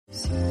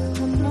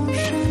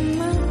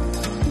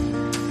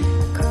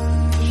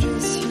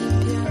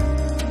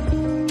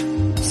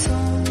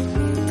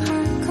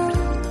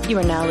You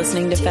are now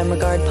listening to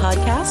FemRegard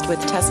Podcast with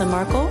Tessa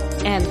Markle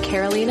and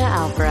Carolina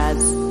Alvarez.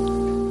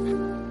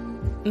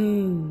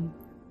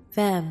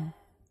 Fem.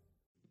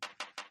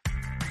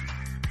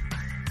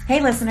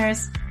 Hey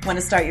listeners, want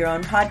to start your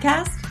own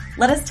podcast?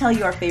 Let us tell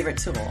you our favorite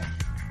tool.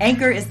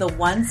 Anchor is the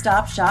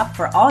one-stop shop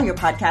for all your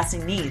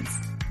podcasting needs.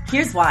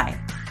 Here's why.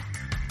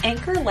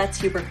 Anchor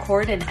lets you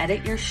record and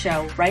edit your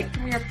show right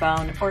from your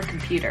phone or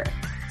computer.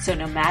 So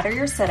no matter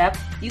your setup,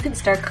 you can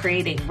start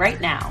creating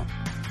right now.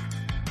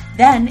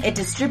 Then it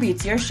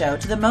distributes your show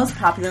to the most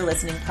popular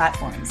listening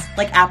platforms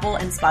like Apple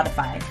and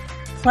Spotify.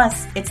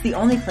 Plus, it's the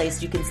only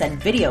place you can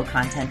send video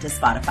content to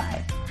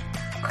Spotify.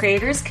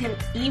 Creators can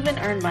even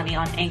earn money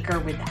on Anchor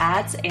with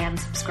ads and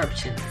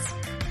subscriptions.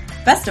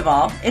 Best of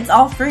all, it's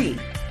all free.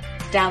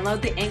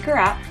 Download the Anchor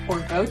app or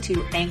go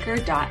to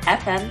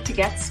anchor.fm to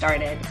get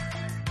started.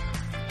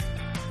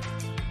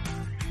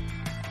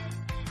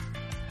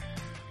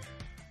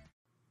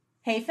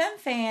 Hey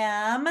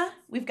fam,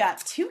 we've got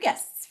two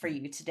guests for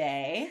you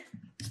today.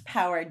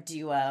 Power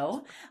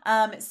duo.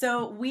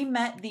 So we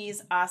met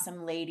these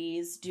awesome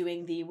ladies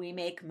doing the We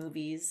Make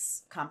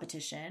Movies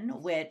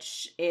competition,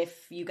 which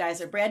if you guys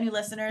are brand new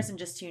listeners and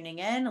just tuning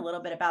in, a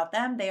little bit about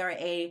them. They are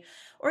a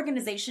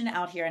organization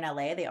out here in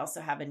LA. They also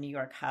have a New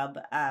York hub.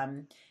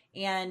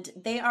 And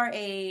they're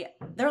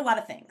a lot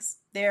of things.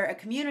 They're a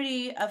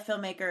community of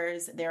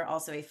filmmakers. They're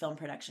also a film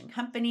production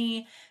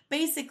company.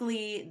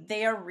 Basically,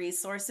 they are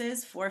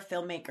resources for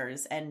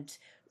filmmakers and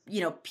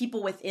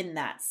people within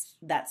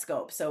that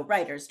scope. So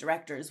writers,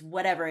 directors,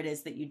 whatever it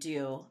is that you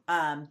do.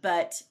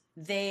 But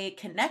they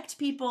connect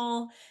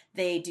people.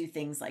 They do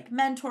things like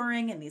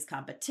mentoring in these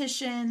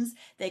competitions.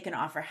 They can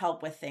offer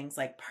help with things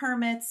like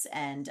permits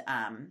and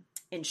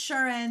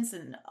insurance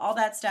and all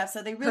that stuff.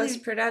 So they really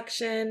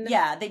post-production.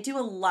 Yeah, they do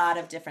a lot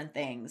of different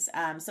things.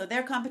 So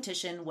their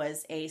competition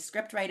was a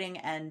script writing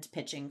and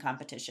pitching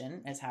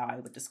competition, is how I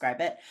would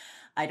describe it.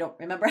 I don't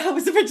remember how it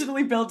was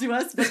originally billed to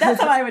us, but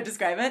that's how I would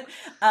describe it.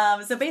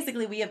 So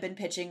basically, we have been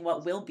pitching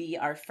what will be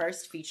our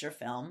first feature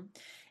film.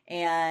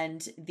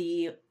 And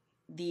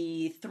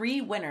the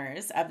three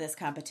winners of this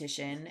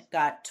competition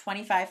got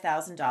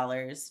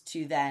 $25,000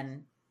 to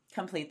then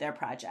complete their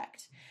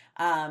project.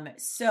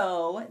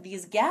 So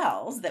these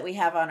gals that we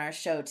have on our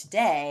show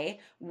today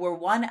were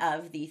one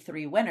of the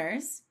three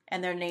winners,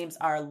 and their names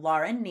are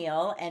Lauren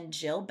Neal and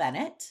Jill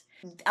Bennett.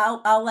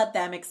 I'll let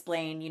them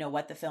explain,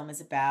 what the film is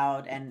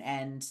about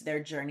and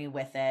their journey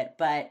with it.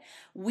 But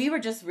we were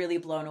just really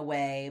blown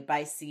away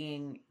by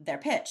seeing their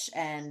pitch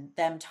and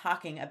them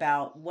talking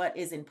about what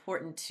is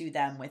important to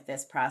them with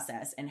this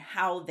process and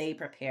how they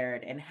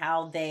prepared and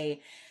how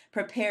they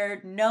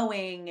prepared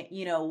knowing,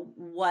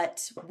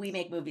 what We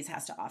Make Movies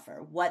has to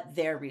offer, what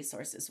their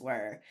resources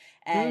were.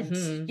 And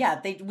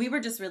we were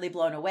just really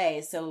blown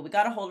away. So we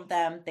got a hold of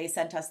them. They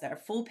sent us their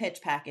full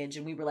pitch package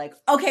and we were like,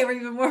 okay, we're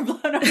even more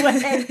blown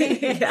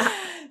away. Yeah.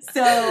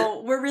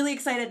 So we're really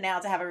excited now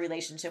to have a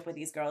relationship with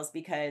these girls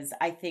because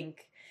I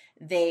think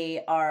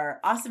they are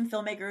awesome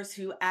filmmakers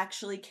who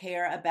actually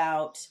care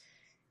about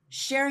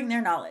sharing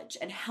their knowledge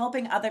and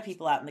helping other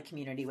people out in the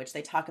community, which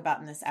they talk about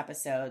in this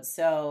episode.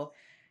 So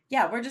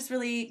yeah, we're just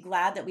really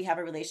glad that we have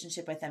a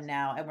relationship with them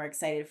now, and we're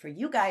excited for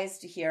you guys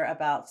to hear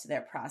about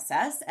their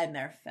process and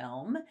their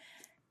film.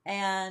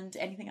 And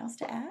anything else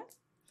to add?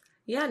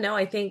 Yeah, no,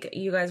 I think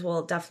you guys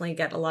will definitely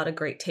get a lot of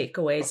great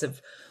takeaways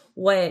of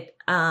what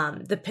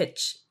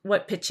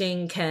what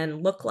pitching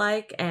can look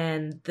like,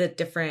 and the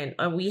different,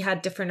 we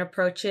had different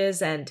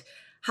approaches and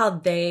how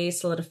they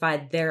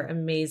solidified their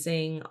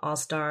amazing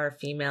all-star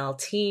female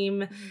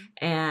team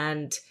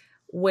and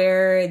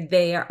where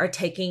they are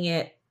taking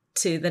it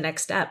to the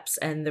next steps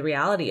and the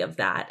reality of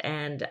that.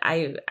 And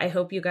I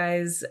hope you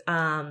guys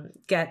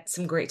get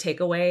some great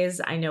takeaways.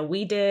 I know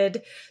we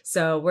did.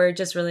 So we're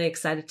just really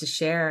excited to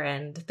share.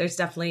 And there's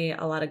definitely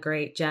a lot of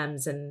great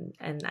gems and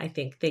I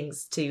think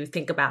things to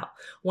think about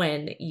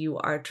when you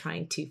are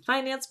trying to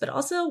finance, but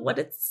also what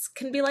it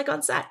can be like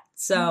on set.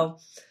 So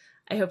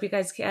I hope you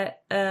guys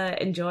get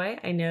enjoy.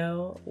 I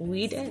know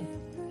we did.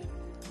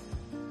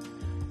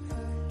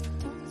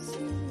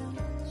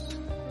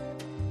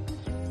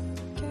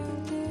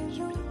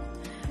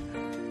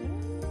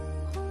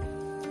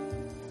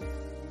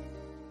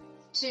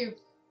 To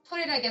put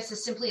it, I guess,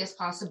 as simply as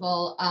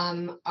possible,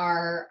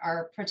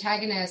 our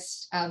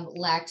protagonist,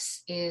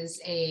 Lex,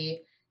 is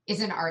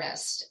an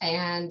artist,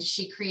 and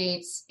she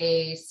creates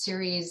a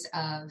series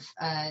of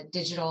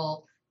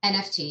digital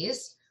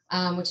NFTs,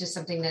 which is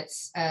something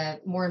that's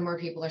more and more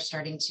people are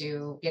starting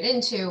to get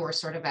into. We're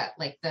sort of at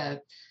like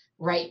the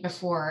right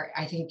before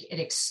I think it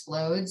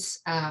explodes.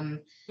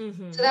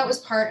 So that was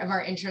part of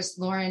our interest.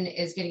 Lauren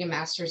is getting a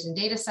master's in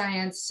data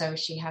science, so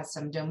she has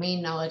some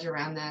domain knowledge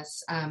around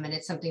this. And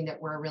it's something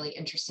that we're really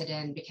interested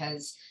in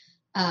because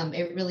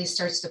it really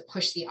starts to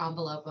push the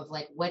envelope of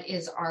like, what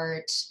is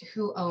art?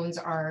 Who owns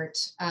art?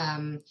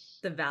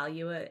 The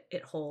value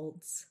it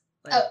holds.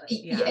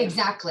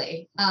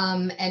 Exactly.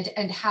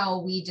 And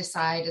how we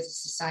decide as a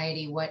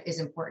society what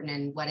is important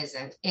and what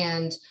isn't.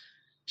 And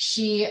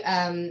she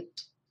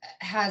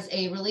has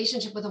a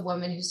relationship with a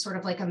woman who's sort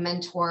of like a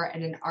mentor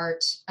and an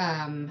art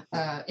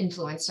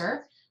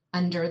influencer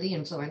under the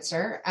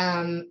influencer,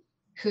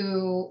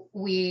 who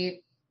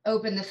we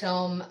open the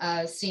film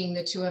seeing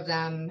the two of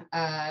them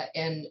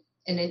in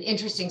an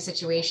interesting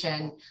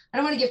situation. I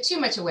don't want to give too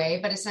much away,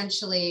 but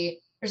essentially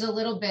there's a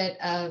little bit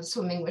of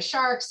swimming with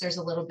sharks. There's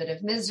a little bit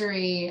of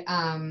misery.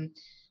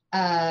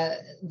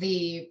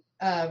 The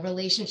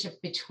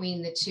relationship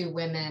between the two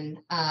women,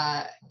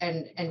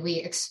 and we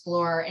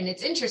explore, and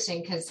it's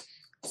interesting because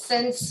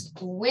since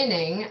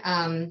winning,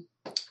 I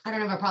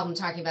don't have a problem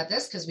talking about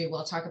this because we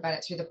will talk about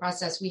it through the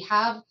process. We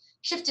have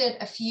shifted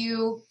a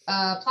few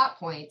plot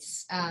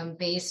points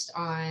based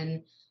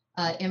on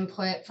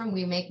input from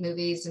We Make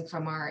Movies and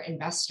from our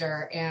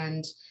investor.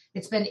 And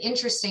it's been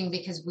interesting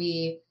because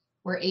we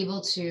were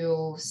able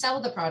to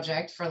sell the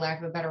project, for lack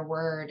of a better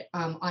word,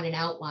 on an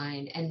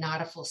outline and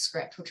not a full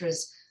script, which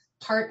was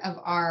part of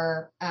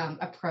our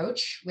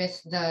approach with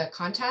the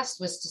contest,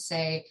 was to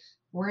say,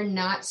 we're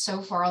not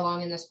so far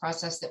along in this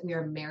process that we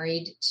are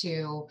married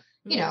to,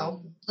 you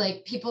know,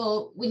 like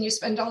people, when you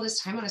spend all this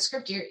time on a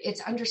script,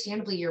 it's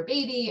understandably your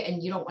baby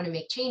and you don't want to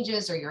make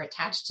changes, or you're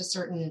attached to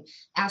certain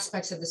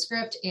aspects of the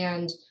script.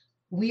 And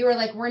we were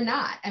like, we're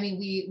not. I mean,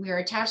 we are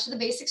attached to the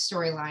basic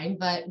storyline,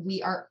 but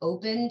we are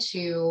open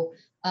to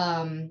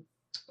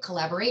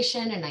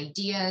collaboration and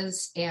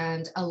ideas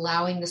and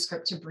allowing the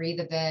script to breathe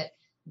a bit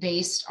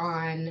based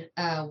on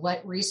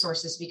what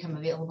resources become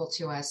available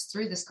to us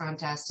through this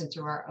contest and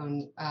through our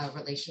own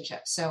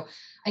relationship. So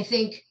I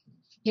think,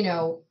 you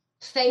know,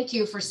 thank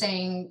you for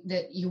saying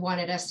that you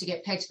wanted us to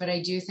get picked, but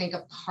I do think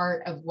a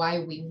part of why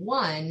we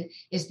won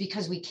is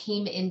because we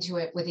came into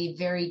it with a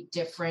very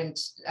different,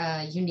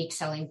 unique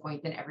selling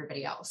point than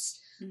everybody else,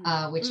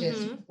 which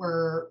is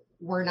we're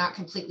not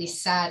completely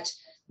set.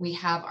 We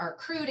have our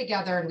crew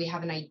together and we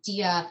have an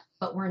idea,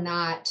 but we're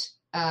not,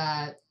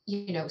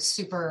 you know,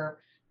 super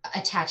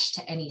attached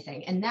to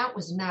anything. And that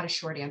was not a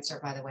short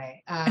answer, by the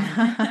way.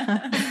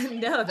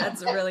 No,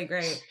 that's really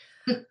great.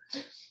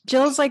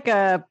 Jill's like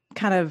a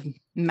kind of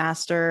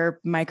master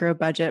micro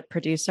budget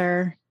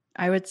producer,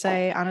 I would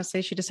say.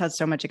 Honestly, she just has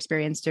so much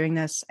experience doing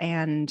this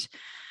and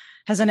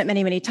has done it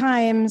many, many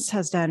times,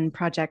 has done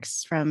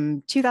projects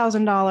from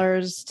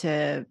 $2,000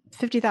 to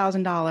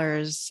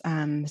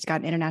 $50,000, has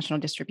gotten international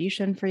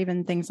distribution for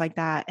even things like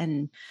that.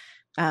 And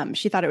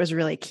she thought it was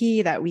really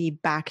key that we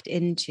backed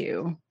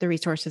into the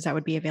resources that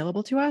would be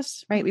available to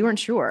us, right? We weren't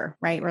sure,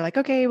 right? We're like,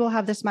 okay, we'll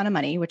have this amount of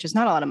money, which is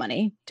not a lot of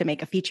money to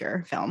make a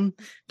feature film.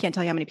 Can't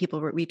tell you how many people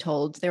we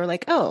told. They were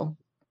like, oh,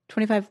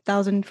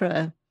 $25,000 for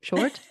a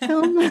short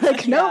film?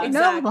 Like, no,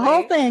 the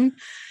whole thing.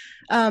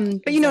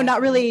 But, you know,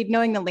 not really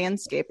knowing the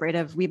landscape, right,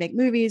 of We Make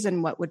Movies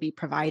and what would be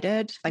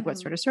provided, like what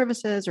sort of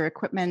services or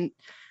equipment.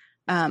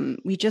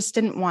 We just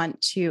didn't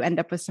want to end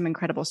up with some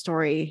incredible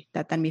story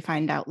that then we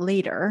find out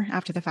later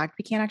after the fact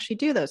we can't actually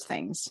do those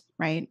things,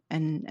 right?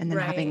 And then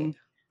having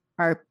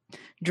our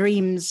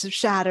dreams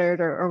shattered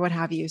or what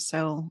have you.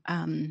 So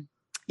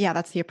yeah,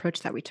 that's the approach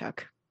that we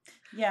took.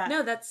 Yeah.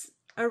 No, that's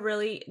a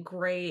really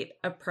great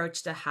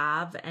approach to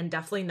have, and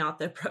definitely not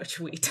the approach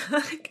we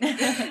took.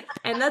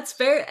 And that's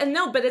fair. And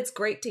no, but it's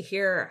great to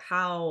hear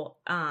how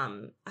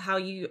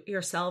you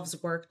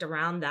yourselves worked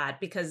around that,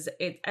 because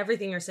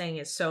everything you're saying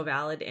is so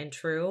valid and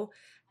true.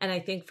 And I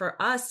think for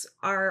us,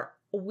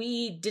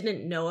 we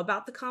didn't know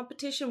about the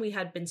competition. We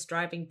had been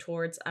striving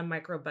towards a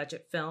micro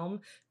budget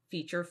film,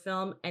 feature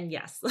film. And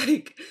yes,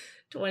 like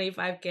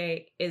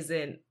 $25,000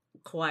 isn't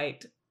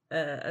quite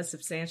a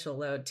substantial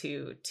load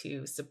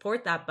to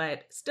support that,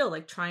 but still,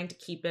 like, trying to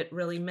keep it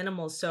really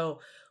minimal. So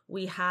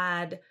we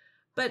had,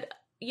 but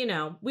you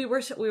know, we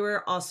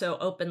were also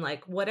open,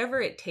 like, whatever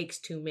it takes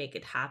to make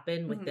it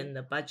happen within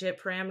the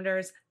budget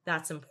parameters,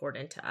 that's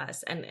important to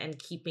us, and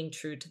keeping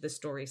true to the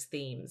story's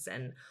themes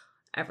and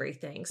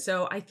everything.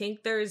 So I think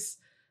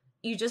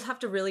you just have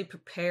to really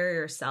prepare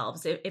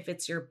yourselves. If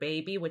it's your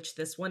baby, which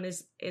this one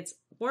is, it's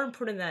more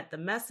important that the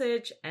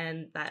message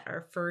and that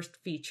our first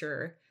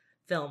feature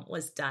film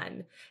was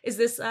done. Is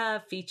this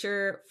a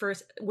feature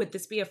first? Would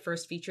this be a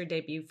first feature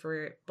debut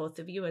for both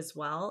of you as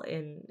well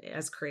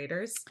as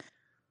creators?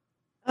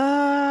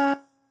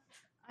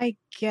 I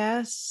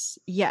guess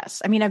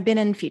yes. I mean, I've been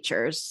in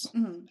features,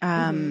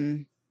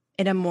 in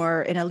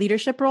a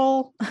leadership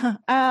role.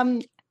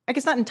 I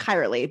guess not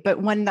entirely, but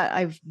one that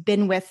I've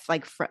been with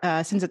like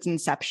since its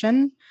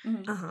inception.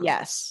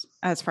 Yes,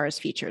 as far as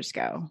features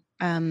go.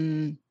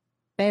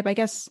 Babe, I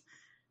guess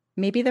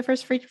maybe the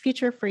first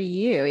feature for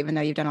you, even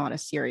though you've done a lot of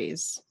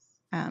series.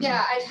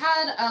 Yeah, I've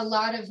had a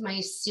lot of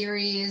my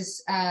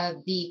series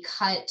be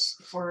cut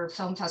for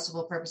film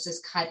festival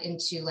purposes, cut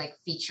into like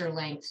feature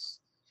length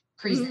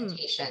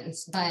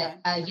presentations. But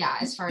yeah,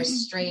 as far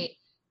as straight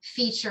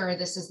feature,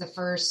 this is the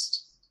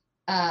first.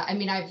 I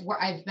mean,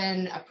 I've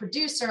been a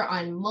producer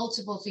on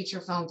multiple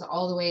feature films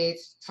all the way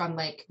from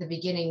like the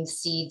beginning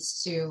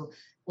seeds to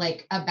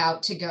like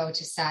about to go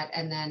to set,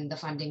 and then the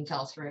funding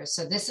fell through.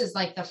 So this is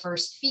like the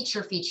first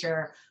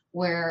feature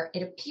where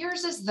it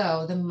appears as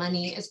though the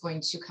money is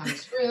going to come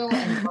through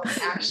and we'll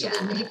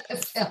actually make the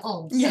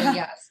film. So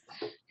yes.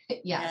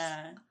 Yes.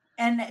 Yeah.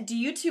 And do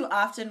you two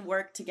often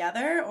work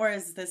together, or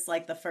is this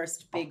like the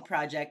first big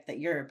project that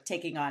you're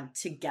taking on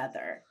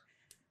together?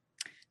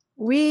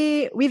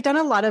 We've done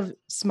a lot of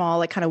small,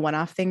 like kind of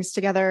one-off things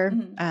together.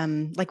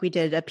 Like we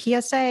did a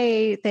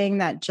PSA thing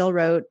that Jill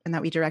wrote and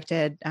that we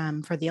directed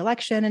for the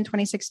election in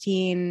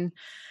 2016.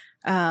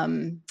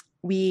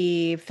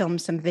 We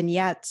filmed some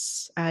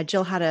vignettes.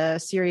 Jill had a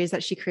series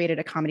that she created,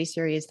 a comedy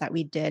series that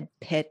we did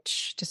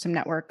pitch to some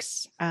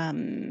networks,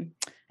 I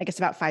guess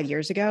about 5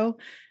 years ago.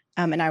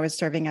 And I was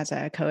serving as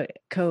a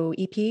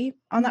co-EP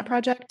on that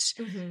project.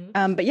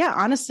 But yeah,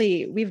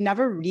 honestly, we've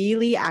never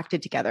really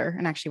acted together.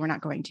 And actually, we're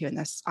not going to in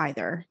this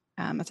either,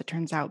 as it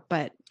turns out.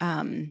 But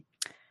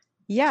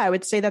yeah, I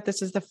would say that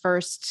this is the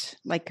first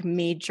like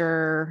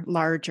major,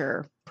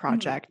 larger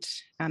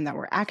project that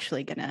we're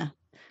actually going to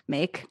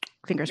make,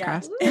 fingers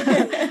crossed,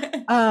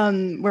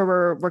 where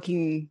we're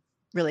working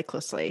really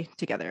closely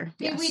together.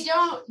 Yeah,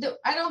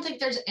 I don't think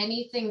there's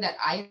anything that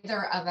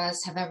either of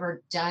us have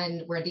ever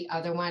done where the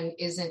other one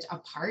isn't a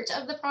part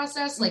of the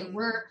process. Like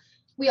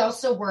we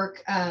also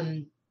work,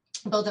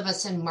 both of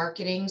us in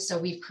marketing. So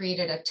we've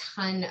created a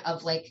ton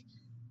of like,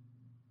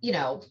 you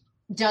know,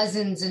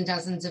 dozens and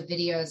dozens of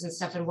videos and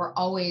stuff. And we're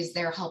always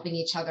there helping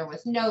each other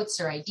with notes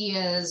or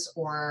ideas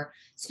or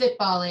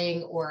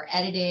spitballing or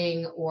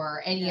editing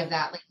or any of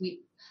that. Like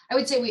I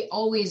would say we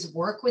always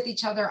work with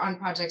each other on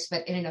projects,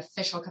 but in an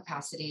official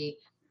capacity,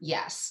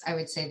 yes, I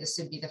would say this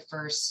would be the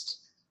first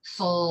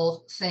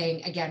full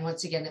thing. Again,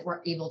 once again, that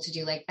we're able to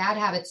do. Like Bad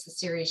Habits, the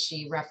series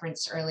she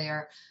referenced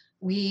earlier,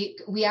 we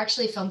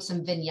actually filmed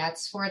some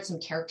vignettes for it,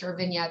 some character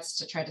vignettes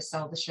to try to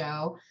sell the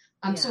show.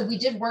 So we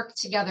did work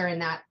together in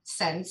that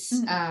sense.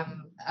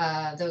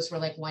 Those were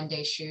like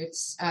one-day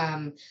shoots.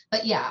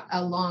 But yeah,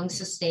 a long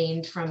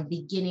sustained from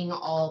beginning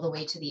all the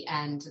way to the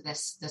end.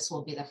 This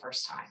will be the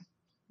first time.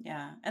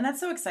 Yeah. And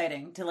that's so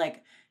exciting to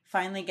like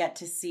finally get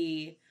to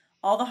see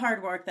all the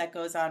hard work that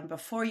goes on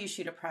before you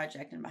shoot a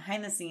project and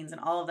behind the scenes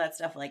and all of that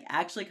stuff like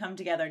actually come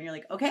together and you're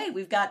like, okay,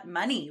 we've got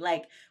money.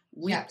 Like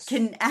we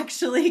can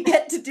actually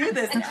get to do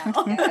this now.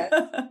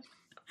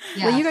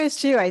 Well, you guys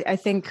too, I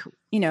think,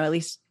 you know, at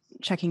least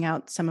checking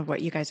out some of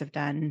what you guys have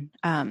done,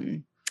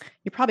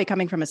 you're probably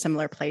coming from a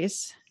similar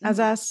place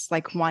as us,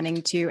 like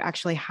wanting to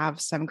actually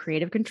have some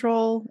creative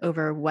control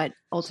over what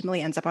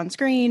ultimately ends up on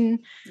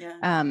screen.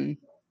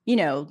 You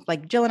know,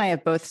 like Jill and I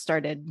have both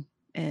started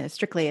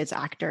strictly as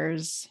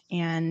actors,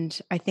 and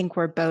I think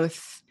we're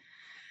both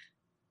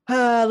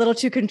a little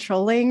too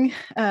controlling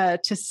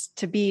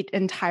to be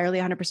entirely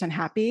 100%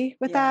 happy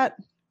with that.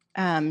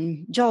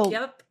 Jill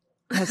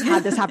has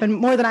had this happen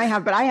more than I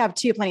have, but I have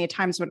too plenty of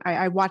times when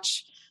I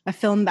watch a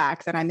film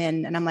back that I'm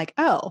in and I'm like,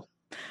 oh,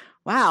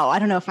 wow, I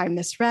don't know if I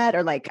misread,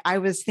 or like I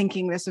was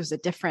thinking this was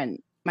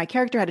my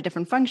character had a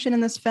different function in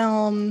this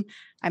film.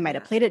 I might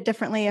have played it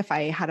differently if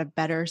I had a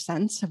better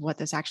sense of what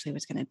this actually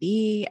was going to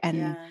be.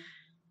 And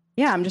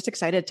yeah, I'm just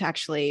excited to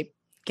actually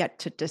get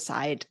to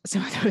decide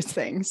some of those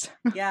things.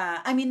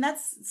 Yeah. I mean,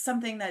 that's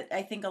something that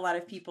I think a lot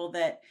of people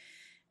that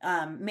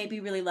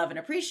maybe really love and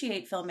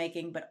appreciate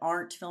filmmaking, but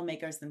aren't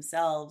filmmakers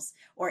themselves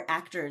or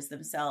actors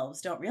themselves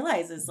don't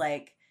realize is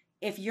like,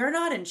 if you're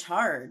not in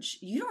charge,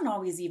 you don't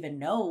always even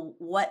know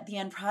what the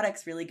end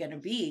product's really going to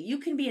be. You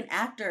can be an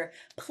actor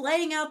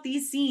playing out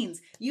these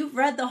scenes. You've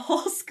read the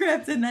whole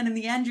script, and then in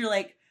the end, you're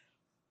like,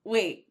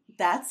 wait,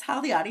 that's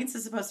how the audience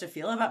is supposed to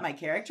feel about my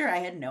character? I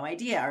had no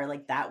idea. Or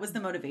like, that was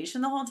the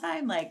motivation the whole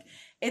time. Like,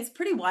 it's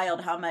pretty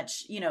wild how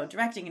much, you know,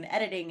 directing and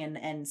editing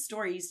and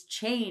stories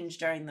change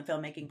during the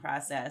filmmaking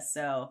process.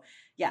 So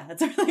yeah,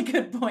 that's a really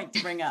good point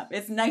to bring up.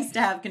 It's nice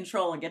to have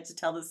control and get to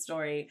tell the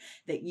story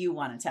that you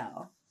want to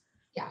tell.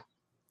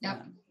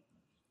 Yep.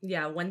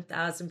 Yeah,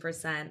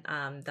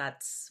 1000%.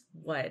 That's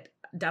what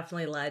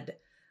definitely led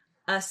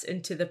us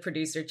into the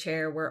producer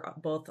chair. We're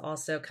both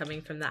also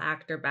coming from the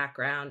actor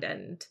background,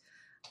 and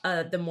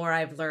the more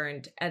I've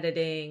learned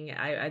editing,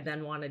 I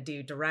then want to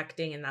do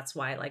directing, and that's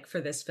why, like for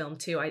this film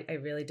too, I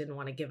really didn't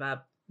want to give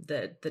up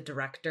the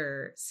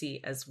director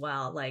seat as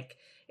well. Like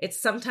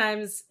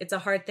sometimes it's a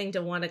hard thing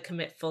to want to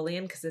commit fully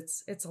in because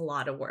it's a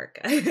lot of work,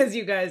 as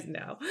you guys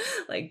know,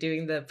 like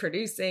doing the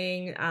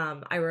producing.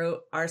 I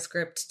wrote our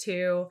script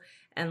too.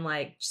 And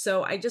like,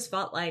 so I just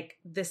felt like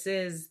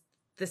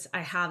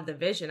I have the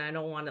vision. I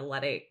don't want to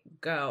let it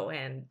go.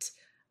 And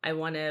I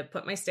want to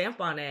put my stamp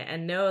on it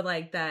and know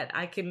like that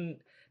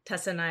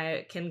Tessa and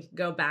I can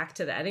go back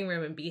to the editing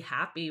room and be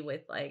happy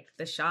with like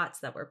the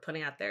shots that we're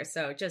putting out there.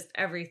 So just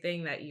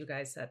everything that you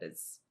guys said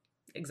is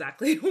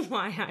exactly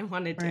why I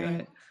want to do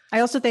it. I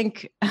also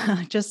think,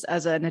 just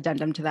as an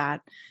addendum to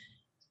that,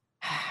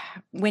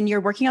 when you're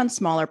working on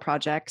smaller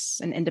projects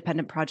and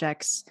independent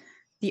projects,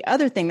 the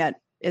other thing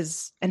that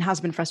is and has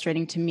been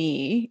frustrating to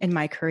me in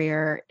my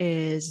career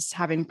is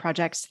having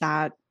projects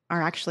that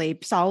are actually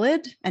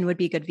solid and would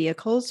be good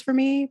vehicles for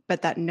me,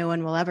 but that no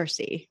one will ever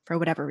see for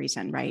whatever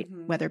reason, right?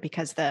 Whether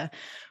because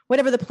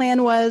whatever the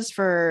plan was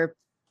for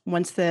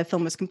once the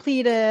film was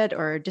completed,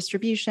 or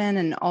distribution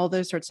and all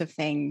those sorts of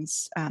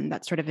things,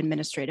 that sort of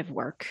administrative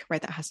work,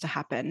 right, that has to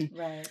happen,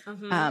 Right.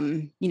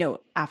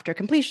 After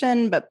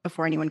completion, but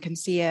before anyone can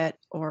see it,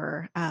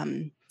 or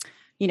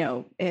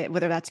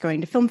whether that's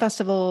going to film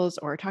festivals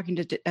or talking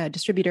to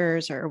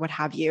distributors or what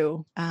have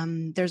you.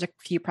 There's a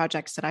few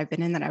projects that I've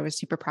been in that I was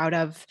super proud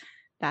of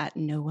that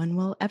no one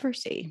will ever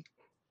see.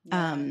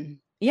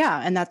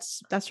 And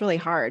that's really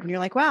hard. And you're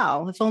like,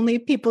 wow, if only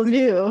people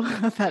knew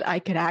that I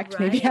could act,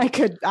 maybe I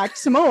could act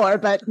some more,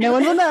 but no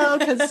one will know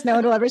because no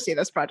one will ever see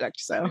this project.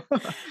 So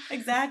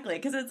exactly.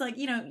 Because it's like,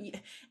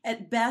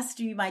 at best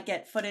you might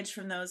get footage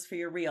from those for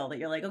your reel that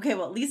you're like, okay,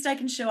 well, at least I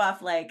can show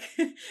off like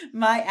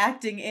my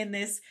acting in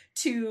this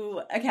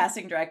to a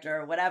casting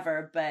director or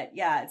whatever. But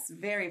yeah, it's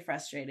very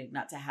frustrating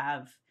not to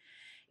have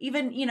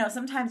even,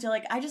 sometimes you're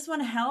like, I just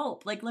want to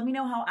help. Like, let me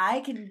know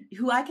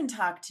who I can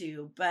talk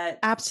to. But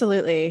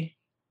absolutely.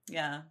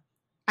 Yeah.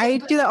 I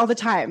do that all the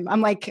time.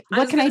 I'm like,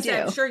 what can I do?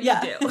 I'm sure you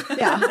do.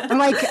 Yeah. I'm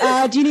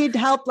like, do you need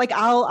help? Like,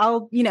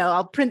 I'll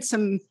print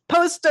some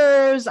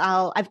posters.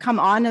 I've come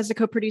on as a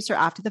co-producer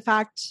after the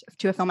fact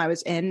to a film I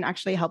was in,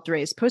 actually helped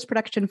raise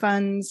post-production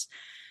funds,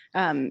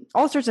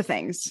 all sorts of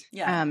things.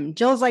 Yeah.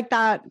 Jill's like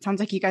that. It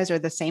sounds like you guys are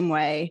the same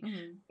way.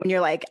 Mm-hmm. When you're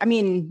like,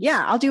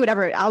 I'll do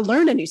whatever. I'll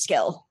learn a new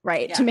skill,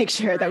 right? To make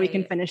sure that we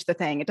can finish the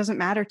thing. It doesn't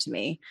matter to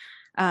me.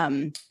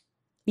 Oh,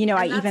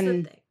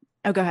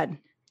 go ahead.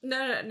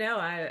 No.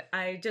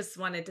 I just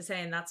wanted to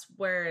say, and that's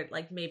where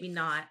like maybe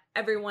not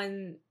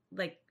everyone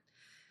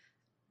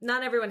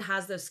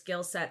has those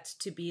skill sets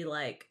to be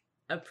like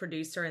a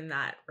producer in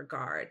that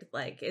regard.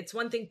 Like it's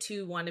one thing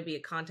to want to be a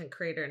content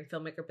creator and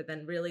filmmaker, but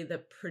then really the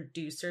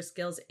producer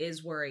skills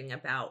is worrying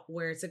about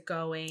where's it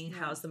going,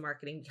 how's the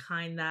marketing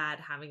behind that,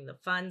 having the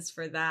funds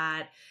for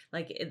that.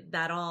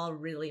 That all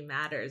really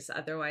matters.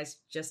 Otherwise,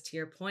 just to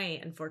your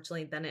point,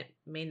 unfortunately, then it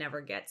may never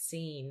get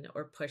seen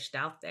or pushed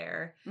out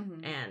there.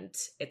 Mm-hmm. And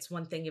it's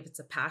one thing if it's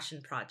a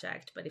passion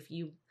project, but if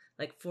you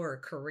like for a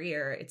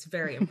career, it's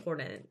very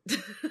important.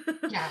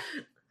 Yeah.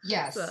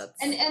 Yes. So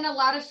and a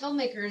lot of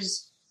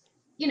filmmakers,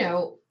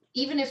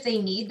 even if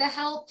they need the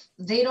help,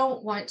 they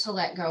don't want to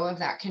let go of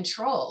that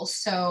control.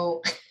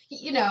 So,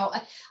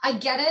 I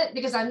get it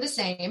because I'm the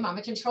same. I'm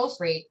a control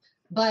freak,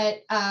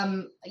 but,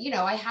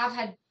 I have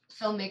had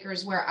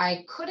filmmakers where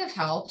I could have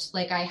helped.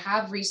 Like I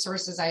have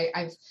resources.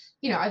 I've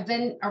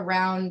been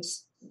around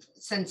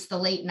since the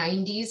late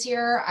 90s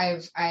here.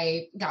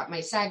 I got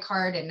my SAG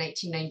card in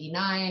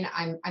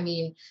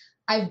 1999.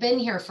 I've been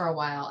here for a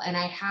while and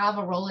I have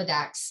a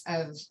Rolodex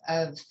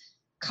of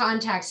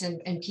contacts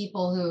and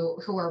people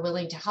who are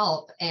willing to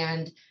help.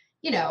 And,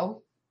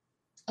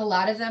 a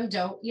lot of them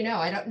don't,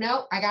 I don't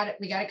know. I got it.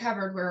 We got it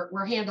covered.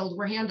 We're handled.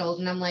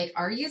 And I'm like,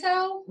 are you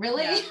though?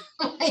 Really?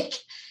 Yeah. Like,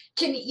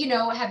 can,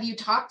 have you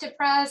talked to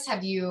press?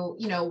 Have you,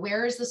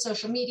 where is the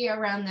social media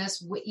around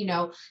this?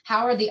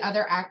 How are the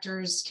other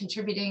actors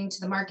contributing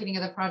to the marketing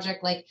of the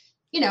project? Like,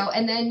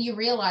 and then you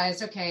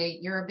realize, okay,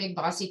 you're a big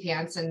bossy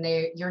pants and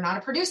you're not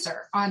a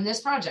producer on this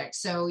project.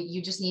 So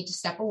you just need to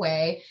step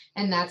away.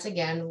 And that's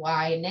again,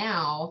 why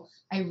now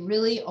I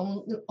really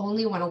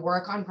only want to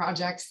work on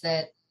projects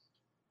that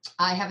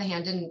I have a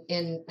hand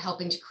in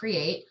helping to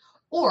create,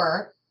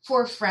 or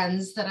for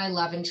friends that I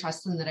love and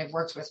trust and that I've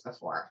worked with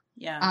before.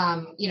 Yeah.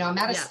 I'm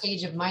at a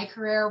stage of my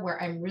career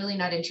where I'm really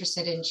not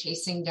interested in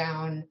chasing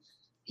down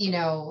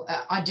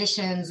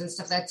auditions and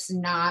stuff. That's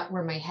not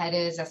where my head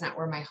is. That's not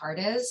where my heart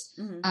is.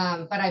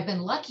 Mm-hmm. But I've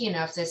been lucky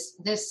enough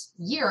this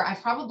year,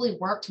 I've probably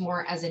worked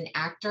more as an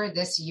actor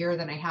this year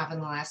than I have in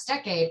the last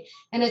decade.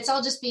 And it's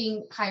all just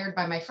being hired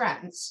by my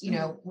friends,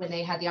 when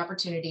they had the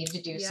opportunity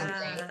to do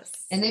something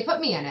and they put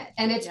me in it,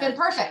 and it's been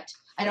perfect.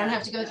 I don't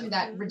have to go through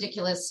that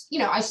ridiculous,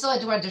 I still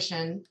had to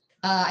audition.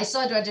 I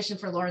still had to audition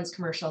for Lauren's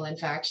commercial. In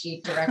fact,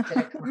 she directed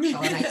a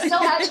commercial and I still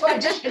had to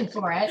audition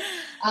for it.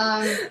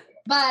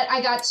 But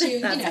I got to,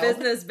 That's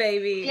business,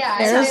 baby. Yeah.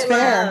 Fair is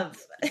fair.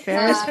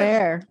 Fair is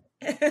fair.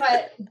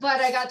 But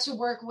I got to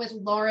work with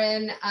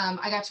Lauren.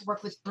 I got to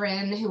work with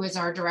Bryn, who is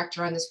our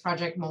director on this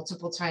project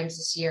multiple times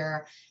this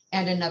year.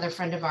 And another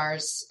friend of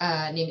ours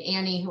named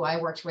Annie, who I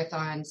worked with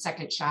on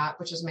Second Shot,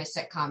 which was my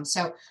sitcom.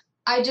 So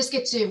I just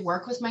get to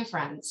work with my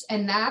friends.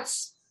 And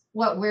that's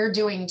what we're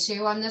doing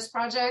too on this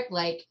project.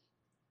 Like,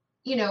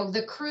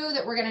 the crew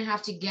that we're going to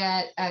have to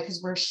get,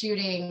 because we're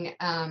shooting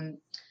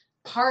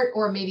part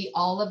or maybe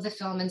all of the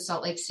film in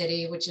Salt Lake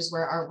City, which is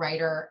where our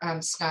writer,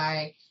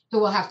 Sky, who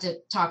we'll have to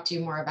talk to you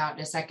more about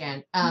in a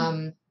second,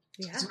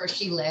 is where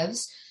she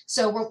lives.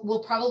 So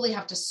we'll probably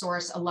have to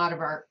source a lot of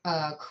our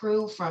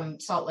crew from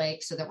Salt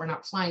Lake so that we're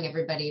not flying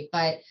everybody.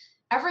 But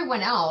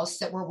everyone else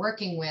that we're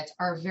working with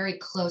are very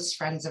close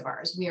friends of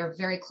ours. We are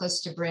very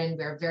close to Bryn.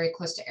 We're very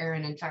close to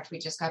Erin. In fact, we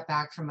just got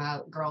back from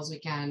a girls'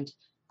 weekend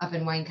up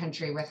in wine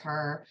country with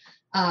her.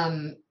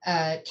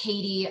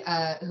 Katie,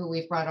 who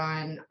we've brought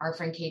on, our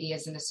friend Katie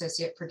is an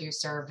associate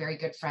producer, very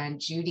good friend.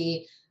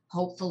 Judy,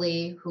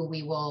 hopefully, who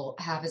we will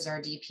have as our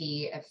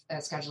DP if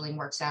scheduling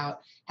works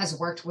out, has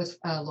worked with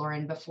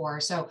Lauren before.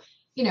 So,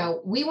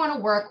 we want to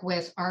work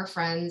with our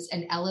friends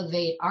and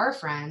elevate our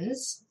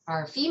friends,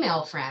 our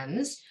female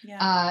friends,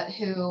 Yeah.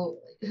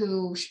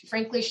 who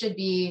frankly should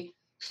be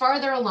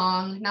farther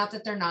along. Not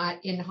that they're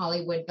not in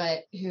Hollywood,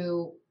 but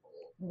who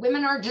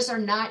women are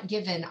not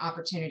given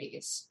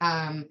opportunities.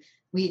 I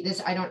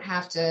don't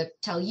have to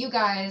tell you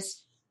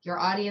guys, your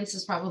audience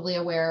is probably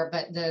aware,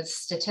 but the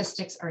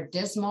statistics are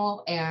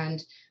dismal,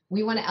 and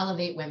we want to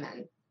elevate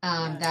women.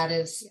 That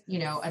is,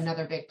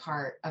 another big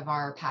part of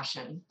our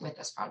passion with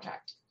this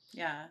project.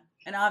 Yeah.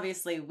 And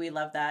obviously we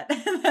love that.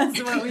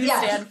 That's what we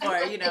stand for,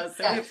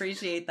 so we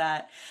appreciate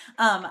that.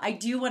 I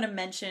do want to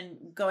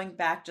mention, going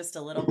back just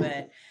a little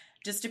bit,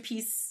 just a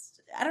piece,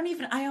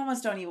 I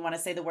almost don't even want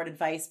to say the word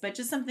advice, but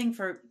just something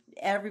for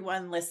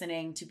everyone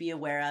listening to be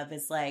aware of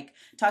is like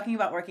talking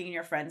about working in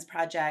your friends'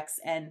 projects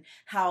and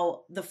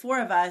how the four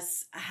of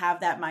us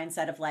have that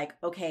mindset of like,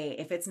 okay,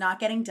 if it's not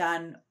getting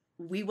done,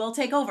 we will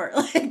take over.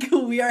 Like,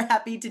 we are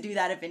happy to do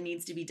that if it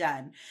needs to be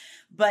done.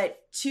 But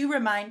to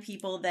remind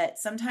people that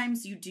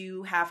sometimes you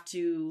do have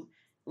to,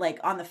 like,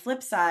 on the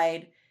flip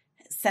side,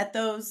 set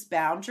those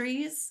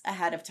boundaries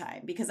ahead of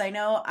time. Because I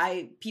know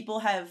people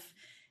have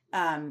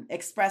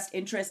expressed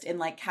interest in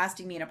like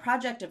casting me in a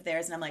project of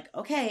theirs. And I'm like,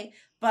 okay,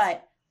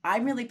 but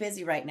I'm really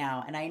busy right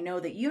now. And I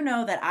know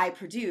that I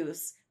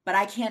produce, but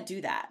I can't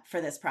do that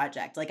for this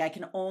project. Like, I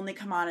can only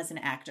come on as an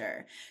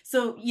actor.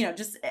 So,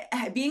 just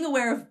being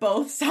aware of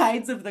both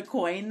sides of the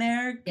coin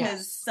there,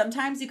 because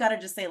sometimes you got to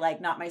just say like,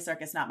 not my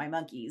circus, not my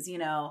monkeys,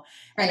 Right.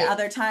 And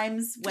other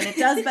times when it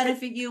does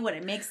benefit you, when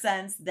it makes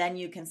sense, then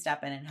you can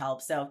step in and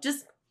help. So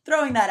just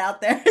throwing that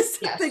out there,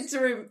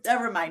 a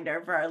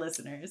reminder for our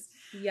listeners.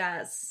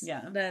 Yes.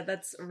 Yeah.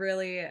 That's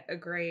really a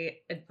great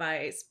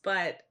advice,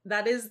 but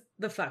that is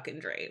the fucking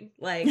dream.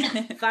 Like,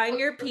 find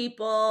your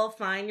people,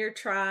 find your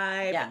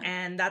tribe. Yeah.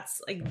 And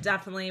that's like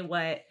definitely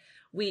what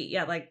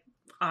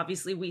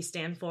obviously we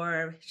stand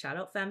for. Shout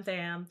out Fem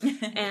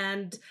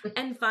and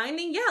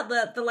finding,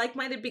 the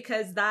like-minded,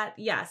 because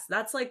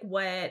that's like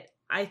what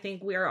I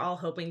think we're all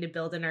hoping to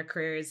build in our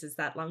careers, is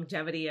that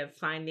longevity of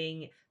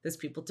finding those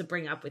people to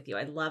bring up with you.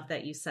 I love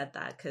that you said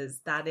that, because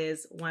that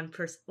is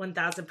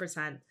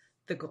 1000%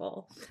 the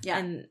goal. Yeah.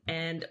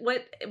 And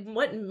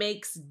what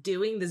makes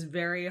doing this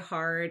very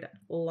hard,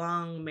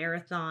 long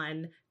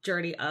marathon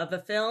journey of a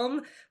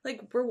film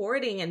like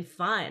rewarding and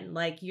fun.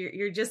 Like,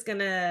 you're just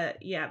gonna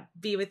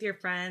be with your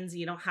friends.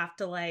 You don't have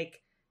to,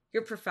 like,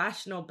 you're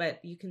professional,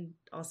 but you can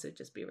also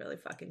just be really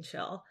fucking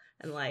chill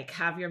and like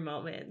have your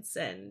moments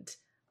and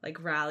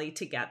like rally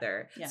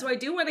together. Yeah. So I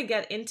do want to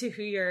get into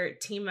who your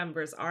team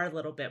members are a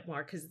little bit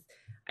more, because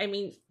I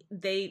mean,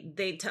 they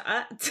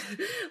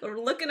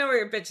looking over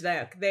your pitch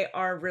deck, they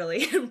are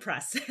really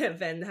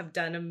impressive and have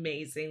done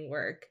amazing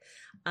work.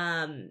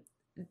 Anyone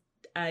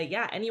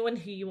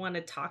who you want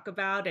to talk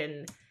about,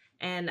 and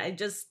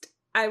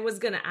I was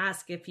gonna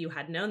ask if you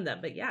had known them,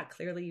 but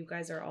clearly you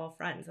guys are all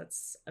friends.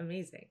 That's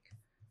amazing.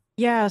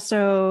 Yeah,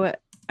 so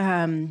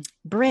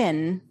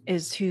Bryn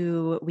is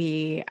who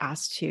we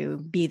asked to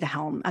be at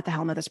the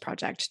helm of this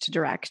project, to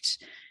direct.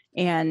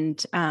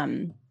 And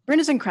Bryn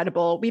is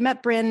incredible. We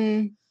met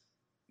Bryn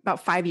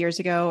about 5 years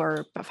ago,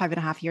 or about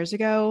 5.5 years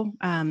ago,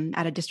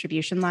 at a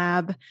distribution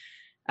lab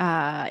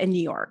in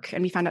New York.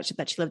 And we found out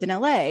that she lived in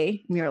LA. And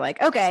we were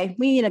like, okay,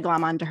 we need to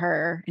glom onto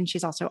her. And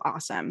she's also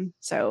awesome.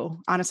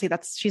 So honestly,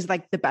 she's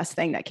like the best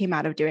thing that came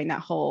out of doing that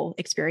whole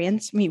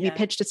experience. We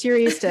pitched a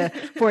series to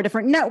 4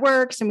 different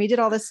networks, and we did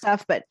all this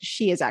stuff, but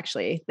she is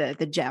actually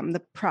the gem,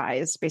 the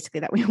prize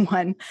basically that we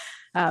won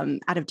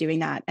out of doing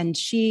that. And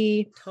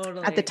she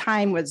at the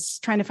time was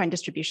trying to find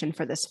distribution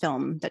for this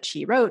film that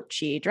she wrote,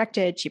 she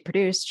directed, she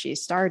produced, she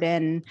starred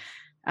in.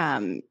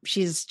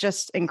 She's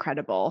just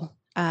incredible.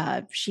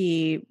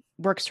 She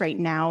works right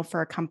now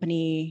for a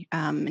company,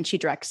 and she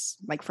directs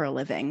like for a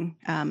living.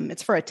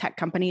 It's for a tech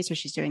company. So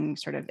she's doing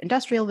sort of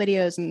industrial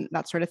videos and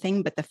that sort of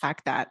thing. But the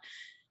fact that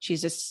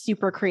she's a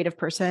super creative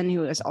person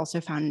who has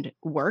also found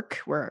work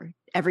where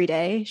every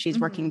day she's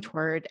working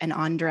toward and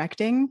on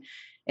directing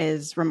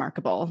is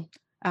remarkable.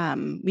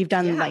 We've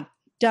done like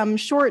dumb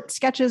short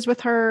sketches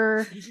with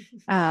her.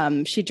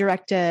 She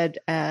directed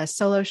a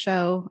solo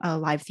show, a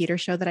live theater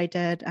show that I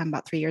did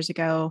about 3 years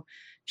ago.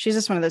 She's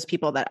just one of those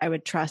people that I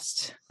would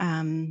trust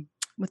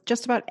with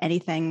just about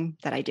anything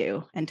that I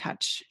do and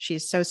touch.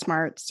 She's so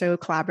smart, so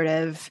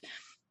collaborative.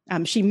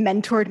 She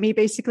mentored me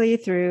basically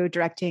through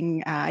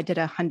directing. I did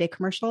a Hyundai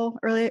commercial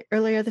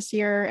earlier this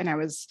year, and I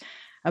was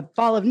a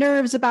ball of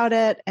nerves about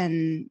it.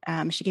 And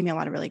she gave me a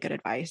lot of really good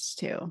advice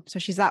too. So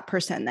she's that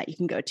person that you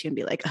can go to and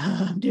be like,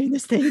 oh, I'm doing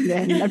this thing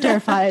and I'm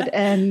terrified.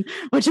 And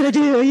what should I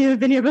do? You've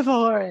been here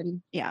before.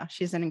 And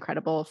she's an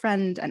incredible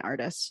friend and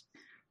artist.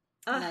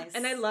 Nice.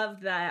 And I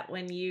love that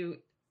when you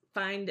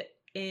find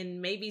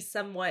in maybe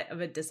somewhat of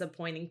a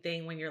disappointing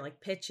thing when you're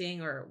like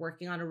pitching or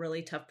working on a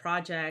really tough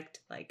project,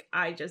 like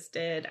I just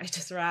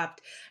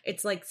wrapped.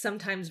 It's like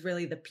sometimes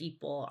really the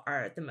people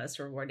are the most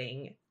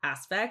rewarding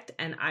aspect,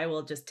 and I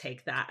will just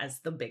take that as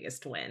the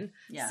biggest win.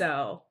 Yeah.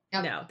 So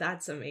no,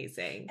 that's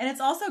amazing. And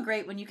it's also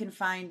great when you can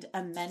find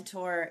a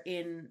mentor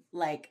in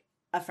like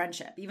a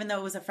friendship, even though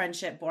it was a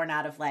friendship born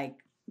out of like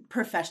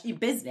professional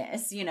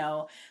business,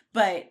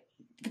 but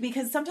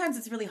because sometimes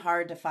it's really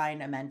hard to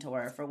find a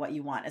mentor for what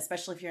you want,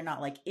 especially if you're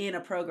not like in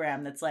a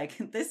program that's like,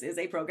 this is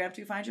a program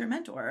to find your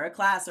mentor, or a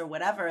class or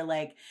whatever.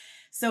 Like,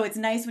 so it's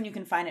nice when you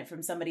can find it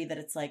from somebody that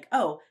it's like,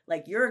 oh,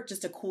 like you're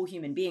just a cool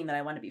human being that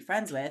I want to be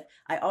friends with.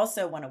 I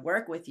also want to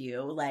work with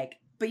you. Like,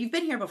 but you've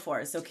been here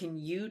before. So can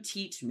you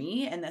teach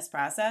me in this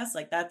process?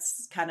 Like,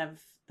 that's kind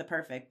of the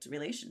perfect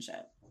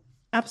relationship.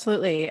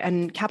 Absolutely.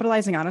 And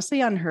capitalizing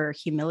honestly on her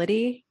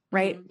humility,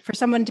 right? Mm-hmm. For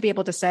someone to be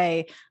able to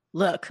say,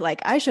 look,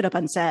 like I showed up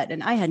on set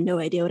and I had no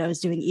idea what I was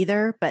doing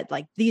either, but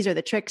like these are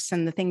the tricks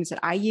and the things that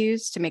I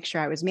used to make sure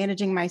I was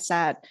managing my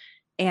set.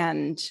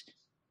 And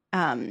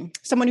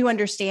someone who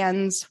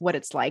understands what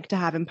it's like to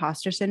have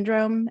imposter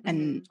syndrome,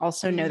 and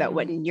also know that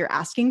when you're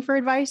asking for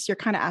advice, you're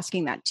kind of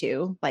asking that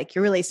too. Like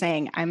you're really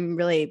saying, I'm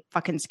really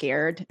fucking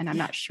scared and I'm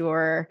not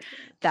sure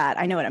that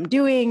I know what I'm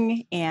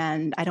doing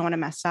and I don't want to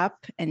mess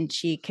up. And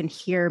she can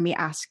hear me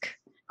ask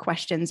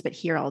questions, but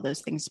hear all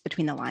those things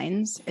between the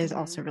lines is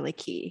also really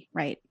key.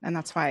 Right. And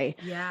that's why,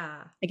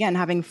 again,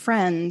 having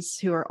friends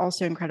who are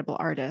also incredible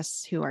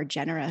artists who are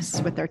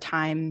generous with their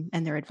time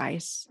and their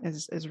advice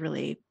is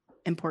really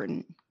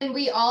important. And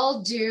we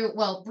all do.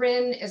 Well,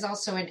 Bryn is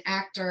also an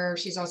actor.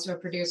 She's also a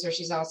producer.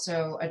 She's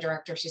also a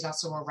director. She's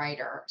also a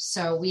writer.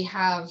 So we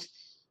have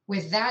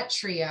with that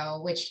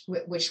trio, which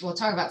we'll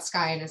talk about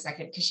Sky in a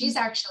second, because she's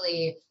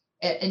actually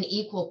an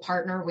equal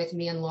partner with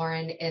me and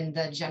Lauren in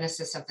the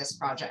genesis of this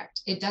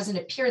project. It doesn't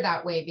appear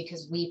that way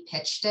because we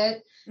pitched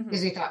it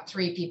because we thought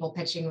 3 people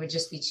pitching would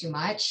just be too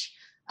much.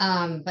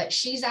 But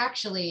she's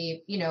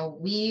actually,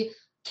 we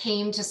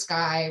came to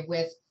Sky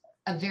with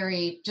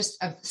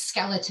just a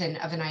skeleton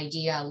of an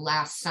idea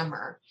last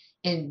summer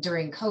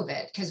during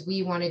COVID, because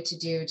we wanted to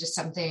do just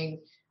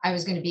something. I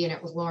was going to be in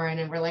it with Lauren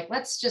and we're like,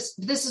 this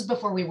is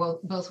before we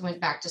both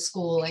went back to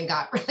school and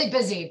got really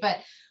busy, but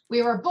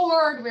we were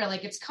bored. We were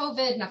like, it's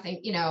COVID, nothing,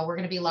 we're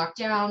going to be locked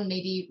down.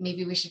 Maybe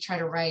we should try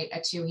to write a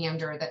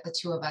 2-hander that the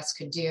 2 of us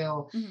could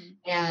do.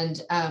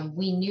 And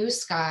we knew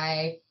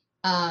Sky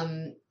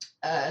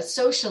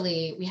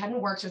socially. We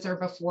hadn't worked with her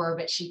before,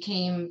 but she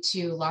came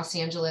to Los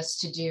Angeles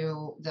to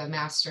do the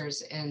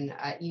master's in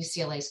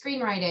UCLA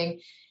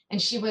screenwriting.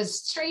 And she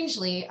was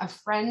strangely a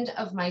friend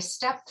of my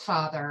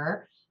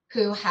stepfather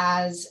who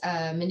has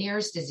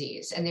Meniere's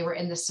disease, and they were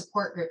in the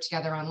support group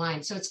together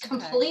online. So it's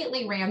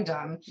completely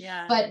random.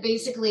 Yeah. But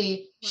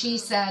basically she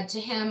said to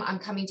him, I'm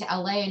coming to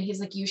LA. And he's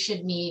like, you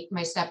should meet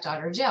my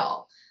stepdaughter,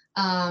 Jill.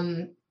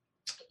 I've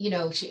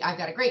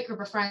got a great group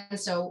of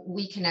friends. So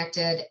we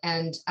connected,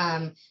 and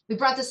we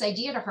brought this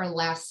idea to her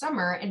last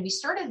summer and we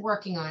started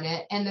working on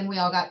it. And then we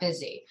all got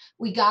busy.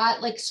 We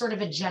got like sort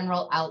of a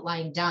general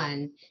outline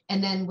done.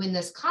 And then when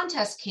this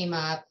contest came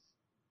up,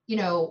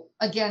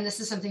 again,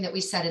 this is something that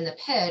we said in the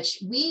pitch.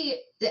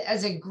 We,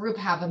 as a group,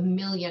 have a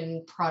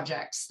million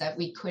projects that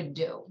we could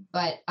do,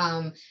 but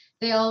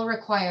they all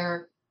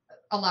require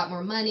a lot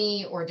more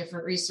money or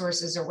different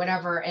resources or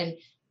whatever. And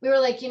we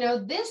were like,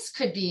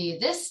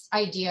 this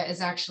idea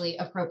is actually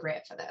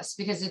appropriate for this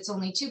because it's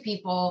only 2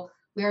 people.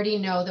 We already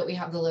know that we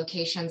have the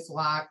locations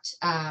locked.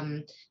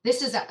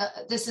 This is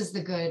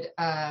the good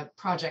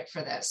project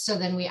for this. So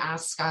then we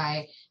asked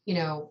Sky,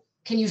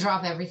 can you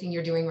drop everything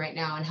you're doing right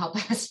now and help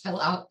us fill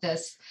out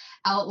this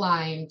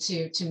outline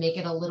to make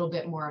it a little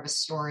bit more of a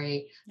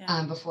story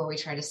before we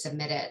try to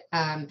submit it.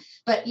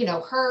 But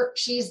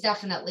she's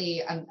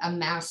definitely a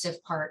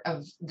massive part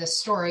of the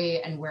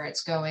story and where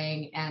it's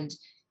going and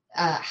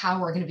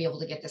how we're going to be able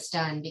to get this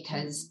done,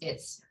 because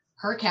it's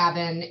her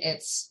cabin.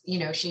 It's,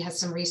 she has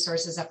some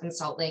resources up in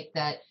Salt Lake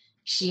that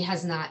she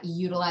has not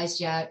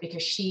utilized yet,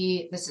 because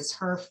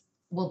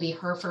will be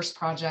her first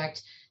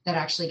project that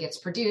actually gets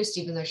produced,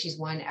 even though she's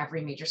won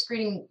every major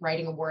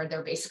screenwriting award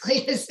there basically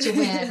is to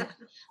win.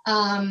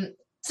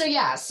 So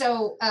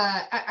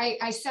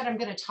I said I'm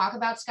going to talk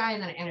about Sky,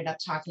 and then I ended up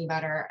talking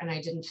about her, and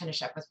I didn't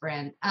finish up with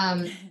Bryn.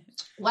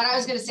 What I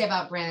was going to say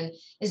about Bryn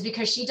is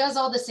because she does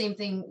all the same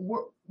thing.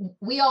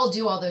 We all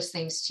do all those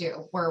things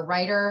too. We're a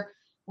writer,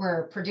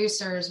 we're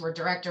producers, we're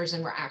directors,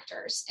 and we're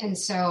actors. And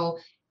so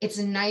it's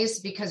nice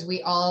because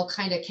we all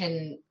kind of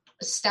can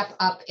step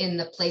up in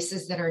the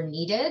places that are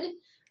needed.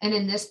 And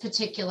in this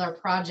particular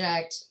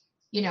project,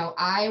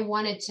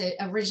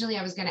 originally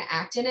I was going to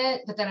act in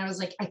it, but then I was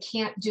like, I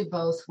can't do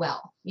both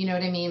well. You know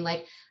what I mean?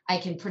 Like I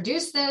can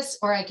produce this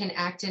or I can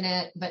act in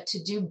it, but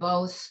to do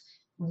both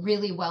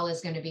really well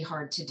is going to be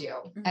hard to do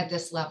at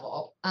this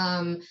level.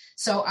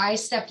 So I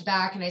stepped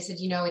back and I said,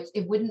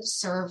 it wouldn't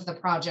serve the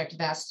project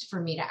best for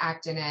me to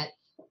act in it.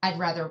 I'd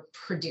rather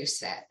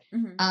produce it.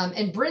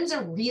 And Bryn's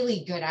a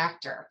really good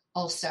actor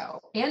also,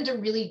 and a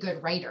really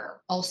good writer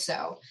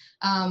also.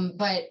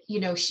 But,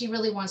 she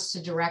really wants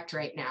to direct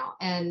right now.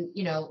 And,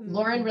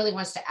 Lauren really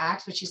wants to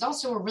act, but she's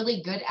also a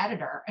really good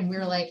editor. And we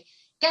were like,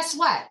 guess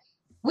what?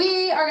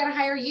 We are going to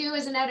hire you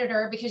as an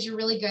editor because you're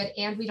really good.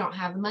 And we don't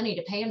have the money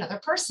to pay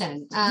another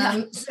person.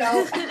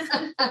 So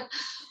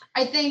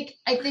I think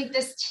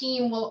this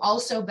team will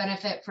also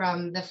benefit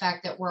from the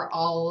fact that we're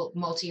all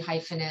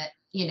multi-hyphenate,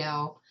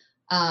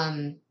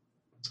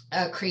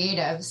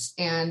 creatives.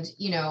 And,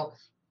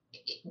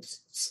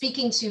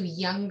 speaking to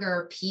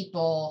younger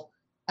people,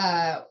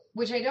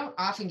 which I don't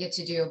often get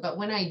to do, but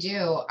when I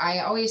do, I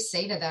always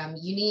say to them,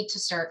 you need to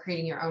start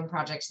creating your own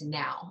projects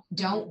now.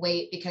 Don't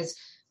wait, because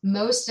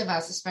most of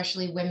us,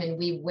 especially women,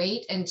 we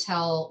wait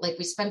until, like,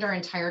 we spend our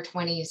entire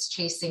 20s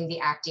chasing the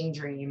acting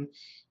dream,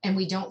 and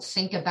we don't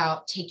think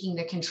about taking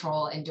the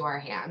control into our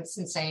hands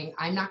and saying,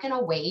 I'm not going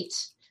to wait.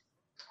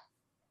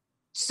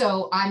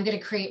 So I'm going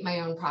to create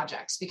my own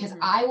projects, because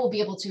I will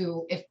be able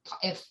to,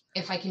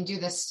 if I can do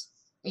this,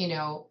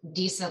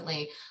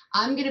 decently,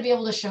 I'm going to be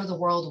able to show the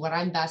world what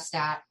I'm best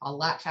at a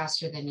lot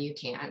faster than you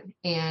can.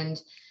 And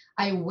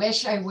I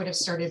wish I would have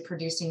started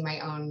producing my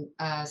own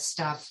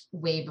stuff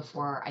way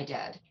before I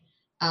did.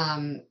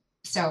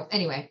 So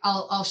anyway,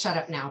 I'll shut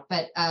up now,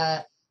 but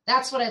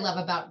that's what I love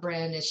about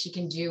Bryn, is she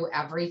can do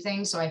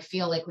everything. So I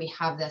feel like we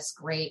have this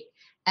great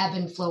ebb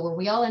and flow where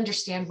we all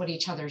understand what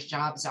each other's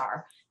jobs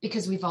are,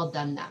 because we've all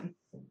done them.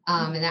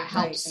 And that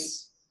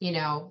helps,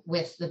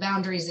 with the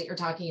boundaries that you're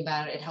talking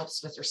about. It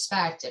helps with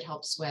respect. It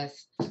helps with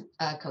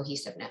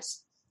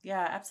cohesiveness.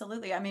 Yeah,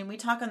 absolutely. I mean, we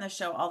talk on the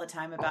show all the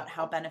time about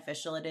how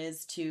beneficial it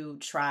is to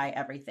try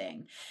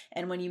everything.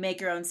 And when you make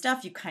your own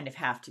stuff, you kind of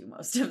have to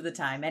most of the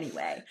time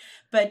anyway.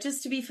 But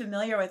just to be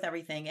familiar with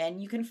everything,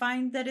 and you can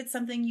find that it's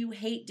something you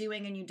hate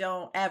doing and you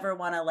don't ever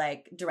want to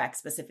like direct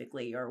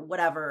specifically or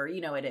whatever,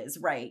 it is,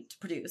 right, to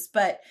produce.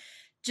 But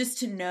just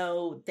to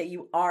know that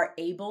you are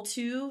able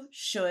to,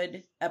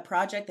 should a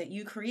project that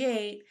you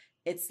create,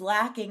 it's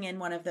lacking in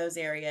one of those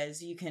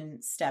areas, you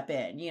can step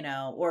in,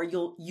 or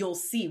you'll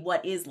see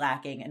what is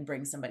lacking and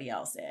bring somebody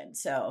else in.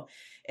 So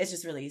it's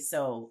just really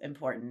so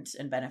important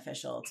and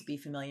beneficial to be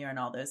familiar in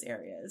all those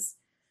areas.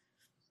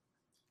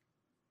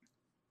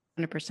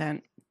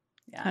 100%.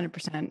 Yeah.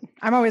 100%.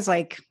 I'm always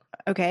like,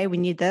 okay, we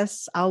need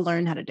this. I'll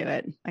learn how to do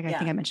it. Like I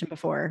think I mentioned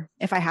before,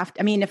 if I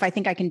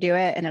think I can do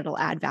it and it'll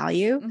add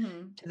value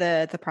to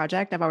the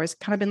project, I've always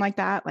kind of been like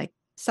that, like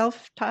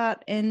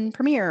self-taught in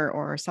Premiere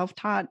or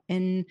self-taught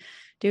in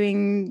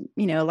doing,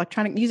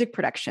 electronic music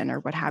production or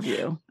what have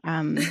you.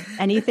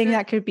 Anything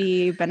that could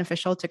be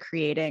beneficial to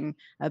creating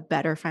a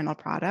better final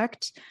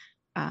product,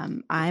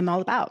 I'm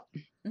all about.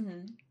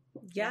 Mm-hmm.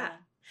 Yeah.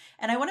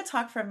 And I want to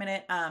talk for a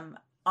minute,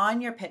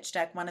 on your pitch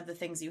deck, one of the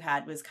things you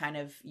had was kind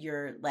of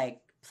your like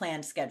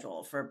planned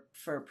schedule for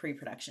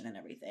pre-production and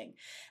everything.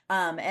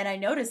 And I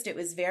noticed it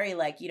was very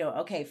like,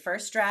 okay,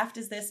 first draft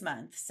is this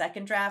month,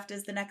 second draft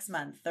is the next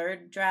month,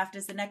 third draft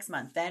is the next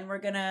month. Then we're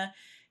going to,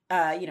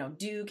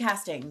 do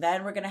casting.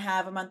 Then we're going to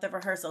have a month of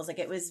rehearsals. Like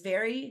it was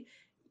very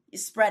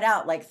spread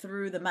out like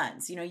through the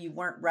months, you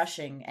weren't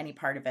rushing any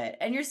part of it,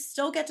 and you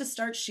still get to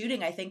start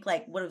shooting. I think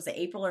like, what was it,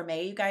 April or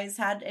May you guys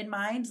had in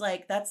mind?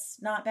 Like, that's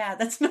not bad.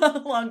 That's not a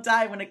long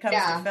time when it comes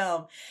to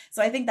film.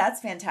 So I think that's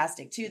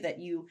fantastic too, that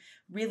you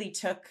really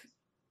took,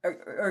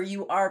 or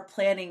you are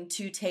planning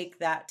to take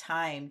that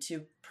time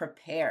to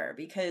prepare,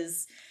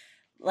 because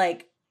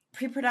like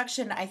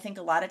pre-production, I think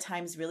a lot of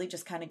times really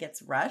just kind of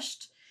gets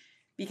rushed.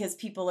 Because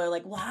people are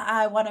like, well,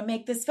 I want to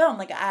make this film.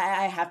 Like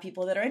I have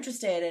people that are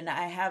interested, and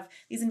I have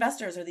these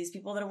investors or these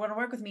people that want to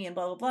work with me, and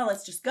blah, blah, blah.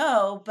 Let's just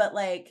go. But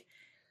like,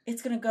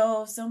 it's going to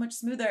go so much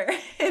smoother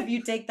if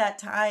you take that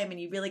time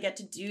and you really get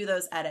to do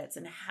those edits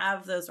and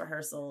have those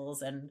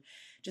rehearsals and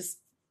just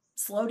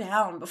slow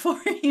down before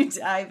you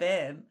dive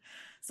in.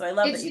 So I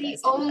love that you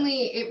guys do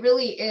that. It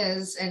really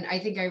is. And I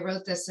think I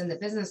wrote this in the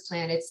business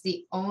plan. It's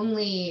the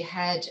only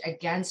hedge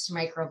against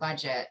micro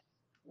budget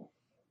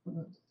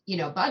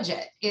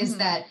budget is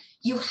that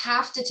you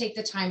have to take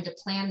the time to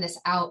plan this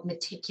out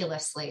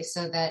meticulously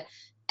so that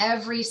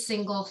every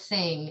single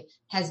thing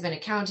has been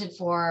accounted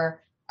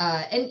for.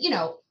 And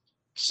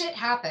shit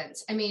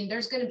happens. I mean,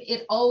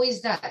 it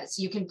always does.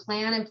 You can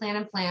plan and plan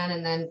and plan,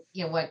 and then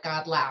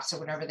God laughs or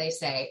whatever they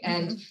say.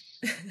 And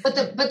but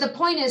the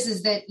point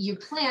is that you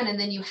plan, and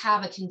then you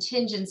have a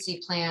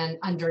contingency plan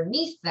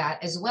underneath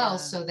that as well,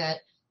 so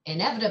that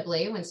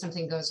inevitably when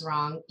something goes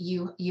wrong,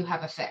 you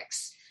have a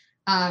fix.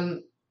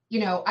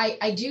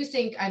 I do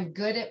think I'm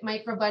good at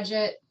micro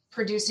budget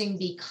producing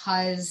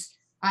because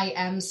I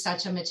am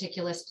such a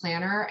meticulous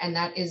planner. And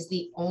that is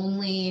the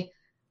only,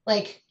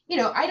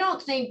 I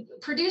don't think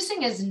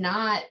producing is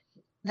not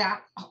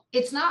that,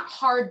 it's not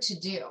hard to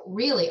do,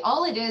 really.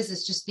 All it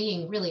is just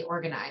being really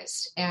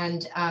organized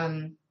and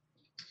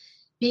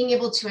being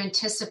able to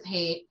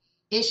anticipate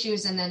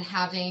issues and then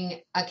having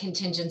a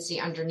contingency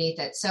underneath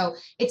it. So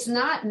it's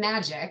not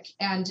magic.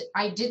 And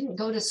I didn't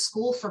go to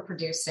school for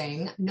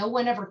producing. No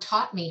one ever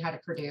taught me how to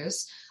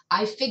produce.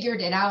 I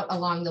figured it out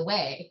along the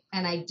way,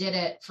 and I did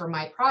it for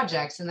my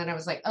projects. And then I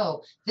was like,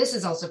 oh, this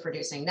is also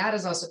producing. That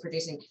is also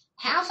producing.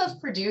 Half of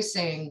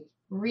producing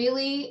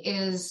really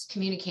is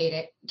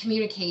communication.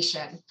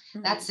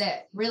 Mm-hmm. That's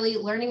it. Really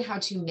learning how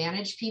to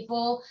manage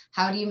people.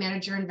 How do you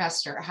manage your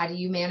investor? How do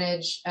you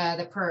manage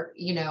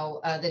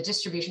the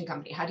distribution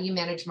company? How do you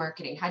manage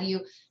marketing? How do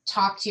you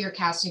talk to your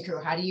cast and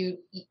crew? How do you,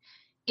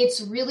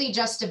 it's really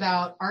just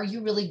about, are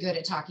you really good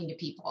at talking to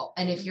people?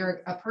 And if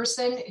you're a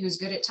person who's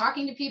good at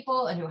talking to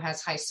people and who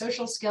has high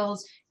social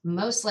skills,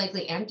 most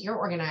likely, and you're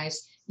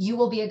organized, you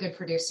will be a good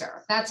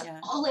producer. That's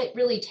all it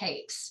really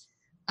takes.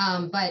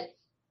 But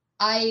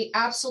I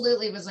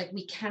absolutely was like,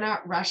 we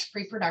cannot rush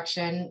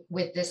pre-production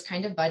with this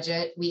kind of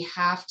budget. We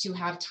have to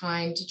have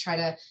time to try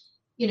to,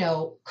 you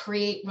know,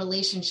 create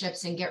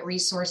relationships and get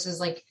resources.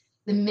 Like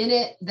the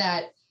minute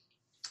that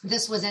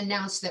this was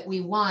announced that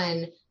we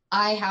won,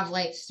 I have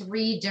like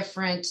 3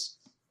 different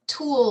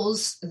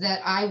tools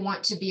that I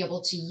want to be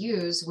able to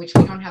use, which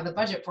we don't have the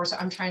budget for. So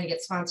I'm trying to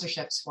get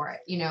sponsorships for it,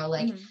 you know,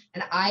 like,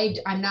 and I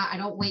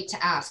don't wait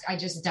to ask. I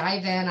just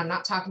dive in. I'm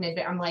not talking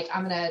to, I'm like,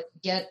 I'm going to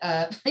get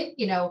a,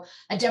 you know,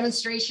 a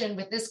demonstration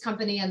with this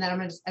company. And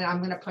then I'm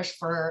going to push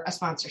for a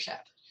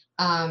sponsorship.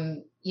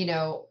 You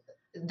know,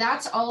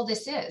 that's all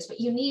this is, but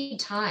you need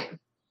time.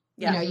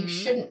 You know,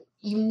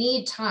 you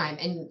need time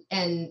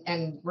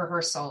and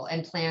rehearsal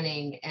and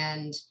planning,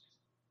 and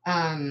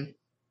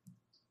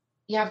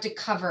you have to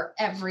cover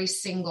every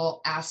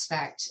single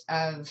aspect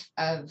of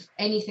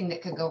anything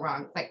that could go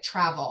wrong, like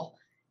travel.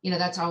 You know,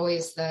 that's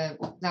always the,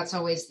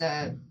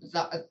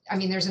 I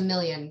mean, there's a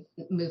million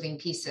moving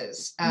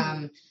pieces.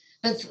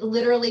 But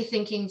literally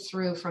thinking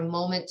through from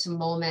moment to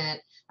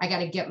moment, I got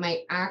to get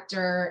my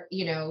actor,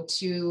 you know,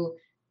 to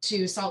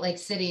Salt Lake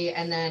City.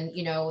 And then,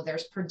 you know,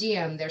 there's per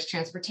diem, there's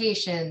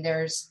transportation,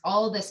 there's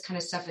all this kind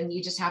of stuff. And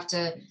you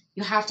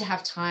have to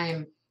have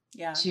time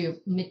to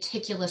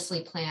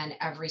meticulously plan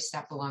every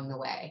step along the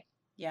way.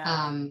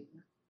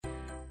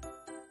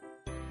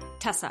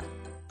 Tessa,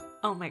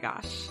 oh my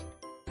gosh.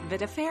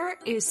 VidaFair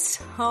is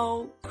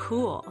so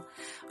cool.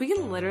 We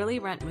can literally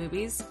rent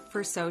movies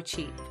for so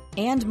cheap.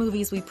 And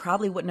movies we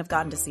probably wouldn't have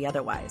gotten to see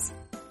otherwise.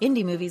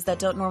 Indie movies that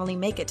don't normally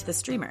make it to the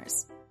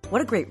streamers.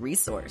 What a great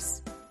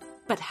resource.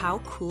 But how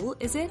cool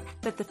is it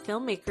that the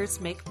filmmakers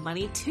make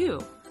money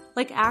too?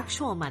 Like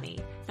actual money,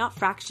 not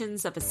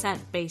fractions of a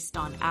cent based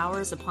on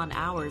hours upon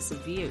hours of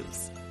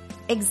views.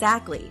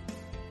 Exactly.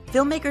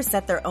 Filmmakers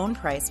set their own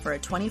price for a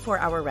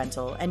 24-hour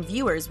rental, and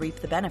viewers reap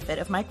the benefit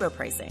of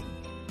micropricing.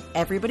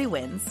 Everybody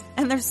wins,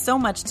 and there's so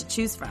much to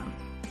choose from.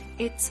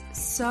 It's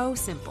so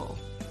simple.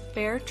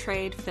 Fair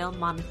trade film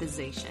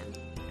monetization.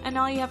 And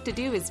all you have to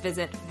do is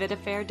visit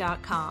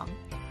vidafair.com.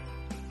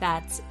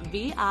 That's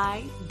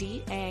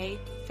VIDA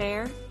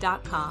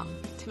fair.com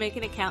to make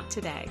an account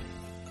today.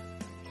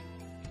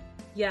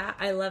 Yeah,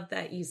 I love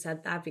that you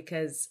said that,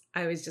 because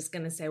I was just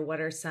going to say, what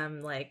are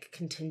some like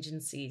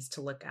contingencies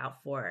to look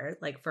out for,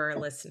 like for our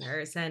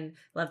listeners? And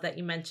love that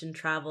you mentioned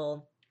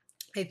travel.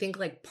 I think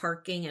like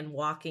parking and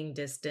walking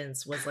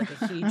distance was like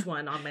a huge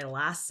one on my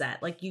last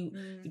set. Like you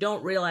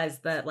don't realize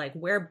that like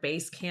where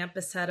base camp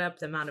is set up,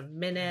 the amount of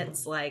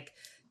minutes, like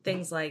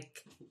things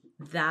like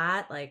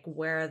that, like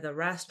where the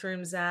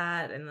restrooms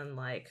at, and then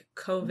like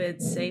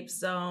COVID safe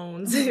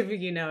zones, if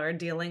you know, are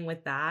dealing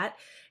with that.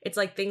 It's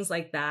like things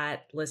like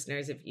that,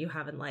 listeners, if you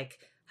haven't like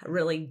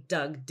really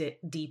dug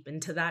deep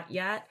into that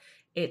yet,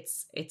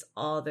 it's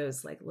all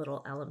those like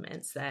little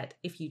elements that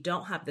if you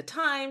don't have the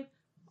time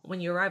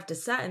when you arrive to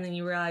set, and then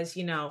you realize,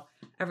 you know,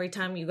 every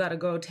time you got to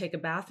go take a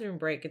bathroom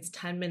break, it's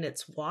 10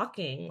 minutes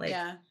walking, like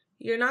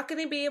you're not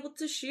going to be able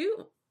to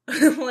shoot.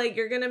 Like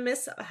you're gonna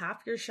miss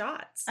half your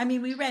shots. I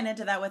mean, we ran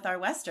into that with our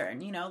Western,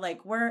 you know,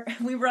 like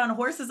we were on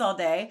horses all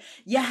day.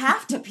 You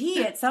have to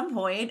pee at some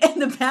point, and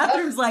the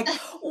bathroom's like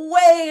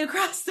way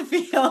across the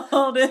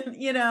field,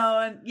 and you know,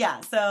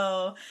 and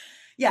so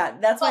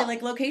that's why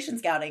like location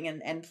scouting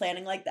and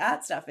planning like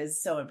that stuff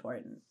is so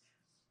important.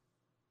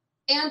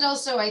 And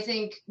also, I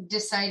think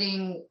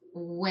deciding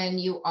when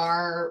you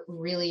are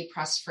really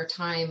pressed for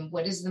time,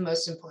 what is the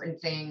most important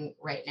thing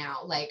right now?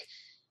 Like,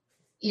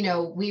 you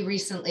know, we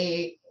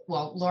recently,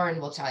 well, Lauren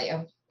will tell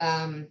you.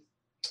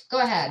 Go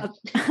ahead.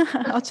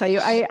 I'll tell you.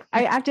 I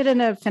acted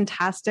in a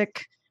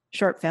fantastic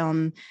short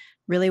film,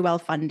 really well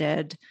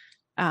funded.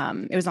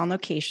 It was on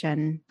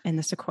location in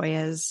the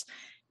Sequoias,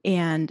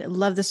 and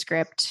loved the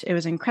script. It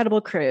was an incredible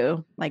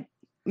crew, like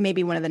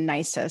maybe one of the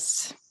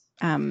nicest.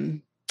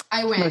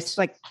 I went.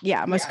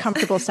 Most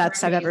comfortable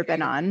sets I've ever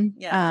been on.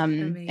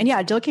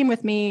 And Jill came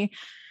with me.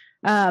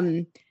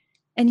 And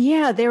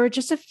there were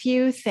just a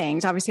few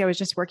things. Obviously, I was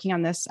just working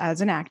on this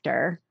as an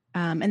actor.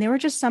 And there were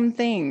just some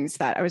things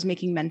that I was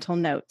making mental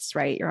notes,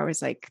 right? You're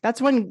always like,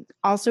 that's one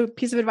also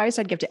piece of advice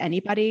I'd give to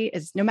anybody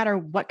is no matter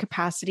what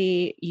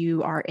capacity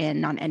you are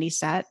in on any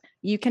set,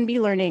 you can be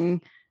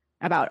learning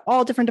about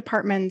all different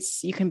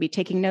departments. You can be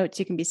taking notes.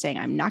 You can be saying,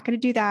 I'm not going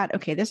to do that.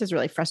 Okay, this is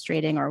really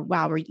frustrating. Or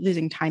wow, we're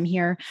losing time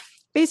here.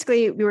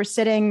 Basically, we were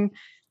sitting, it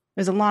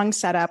was a long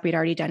setup. We'd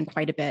already done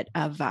quite a bit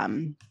of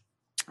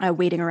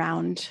waiting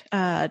around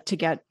to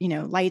get,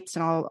 lights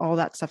and all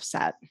that stuff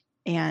set.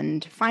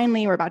 And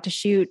finally, we're about to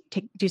shoot,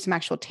 do some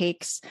actual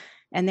takes.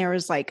 And there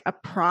was like a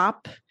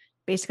prop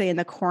basically in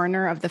the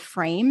corner of the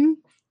frame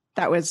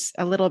that was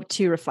a little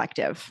too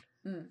reflective,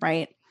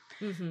 right?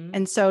 Mm-hmm.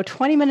 And so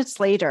 20 minutes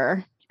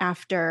later,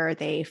 after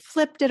they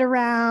flipped it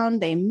around,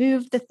 they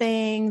moved the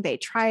thing, they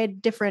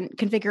tried different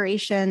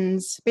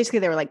configurations. Basically,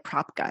 they were like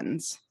prop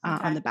guns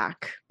on the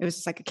back. It was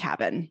just like a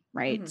cabin,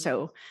 right?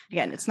 So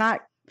again, it's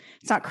not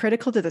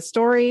critical to the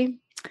story.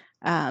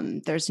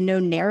 There's no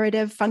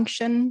narrative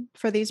function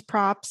for these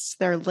props.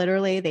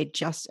 They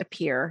just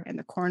appear in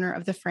the corner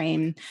of the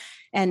frame.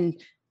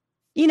 And,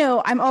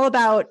 I'm all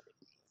about,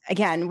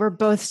 again, we're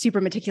both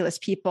super meticulous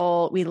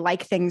people. We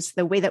like things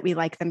the way that we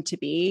like them to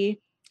be.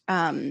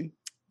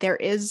 There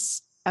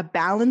is a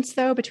balance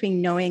though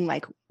between knowing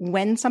like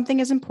when something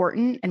is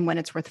important and when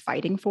it's worth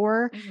fighting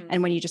for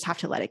and when you just have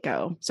to let it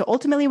go. So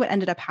ultimately what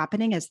ended up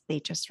happening is they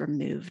just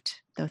removed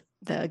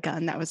the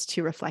gun that was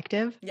too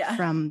reflective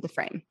from the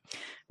frame.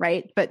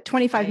 Right. But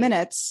 25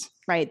 minutes,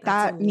 right.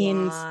 That's that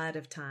means a lot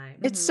of time.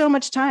 It's so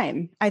much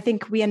time. I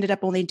think we ended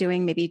up only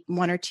doing maybe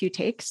 1 or 2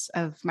 takes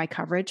of my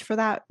coverage for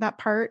that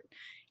part.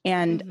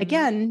 And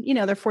again,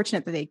 they're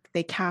fortunate that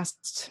they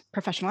cast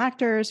professional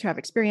actors who have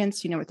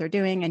experience, who know what they're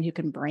doing and who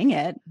can bring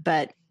it.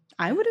 But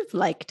I would have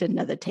liked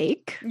another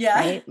take. Yeah.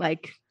 Right.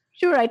 Like,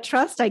 sure, I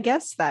trust, I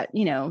guess, that,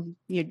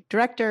 your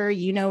director,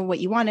 what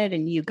you wanted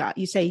and you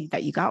say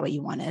that you got what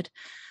you wanted.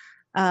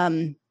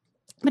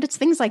 But it's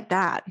things like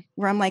that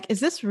where I'm like, is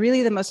this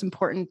really the most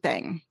important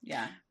thing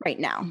right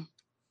now?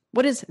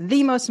 What is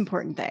the most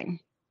important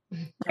thing?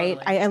 Right.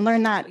 Totally. I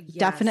learned that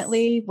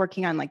definitely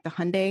working on like the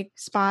Hyundai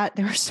spot.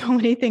 There were so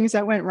many things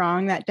that went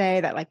wrong that day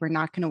that like were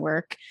not going to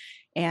work.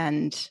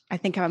 And I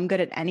think if I'm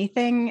good at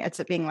anything, it's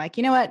at being like,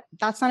 you know what,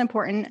 that's not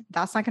important.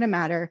 That's not going to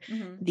matter.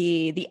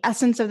 The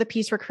essence of the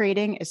piece we're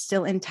creating is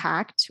still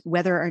intact,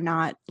 whether or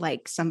not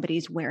like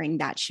somebody's wearing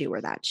that shoe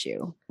or that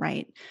shoe.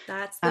 Right.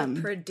 That's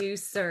the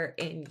producer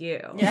in you.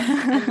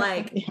 And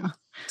like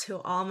to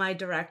all my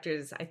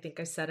directors, I think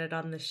I said it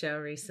on the show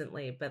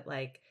recently, but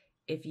like,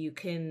 if you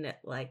can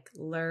like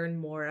learn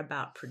more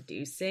about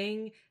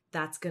producing,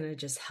 that's going to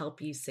just help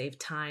you save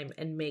time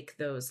and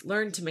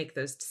learn to make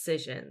those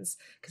decisions.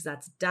 Cause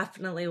that's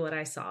definitely what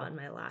I saw in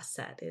my last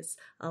set is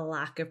a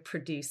lack of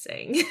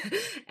producing.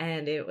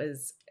 And it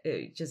was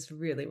just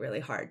really,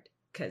 really hard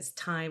because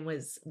time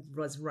was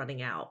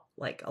running out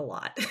like a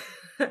lot.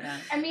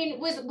 I mean,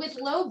 with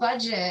low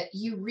budget,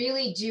 you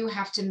really do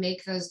have to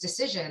make those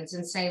decisions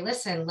and say,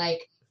 listen,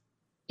 like,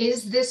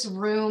 is this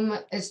room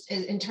is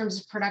in terms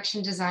of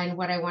production design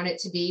what I want it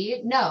to be?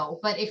 No,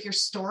 but if your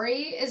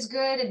story is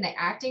good and the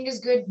acting is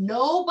good,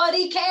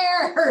 nobody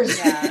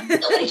cares.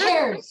 Nobody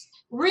cares.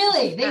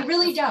 Really, they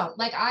really don't.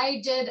 Like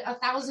I did a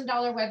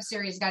 $1,000 web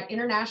series, got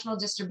international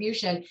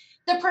distribution.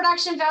 The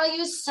production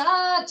values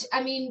sucked.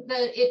 I mean,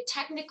 it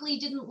technically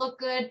didn't look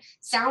good.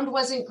 Sound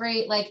wasn't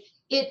great. Like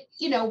it,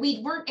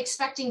 we weren't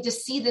expecting to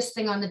see this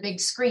thing on the big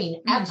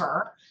screen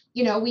ever.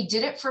 We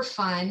did it for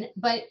fun,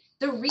 but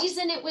the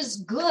reason it was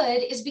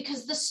good is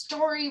because the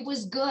story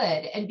was good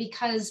and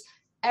because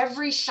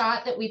every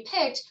shot that we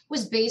picked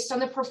was based on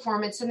the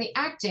performance and the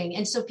acting.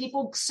 And so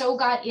people so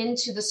got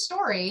into the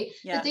story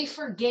that they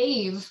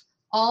forgave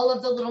all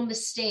of the little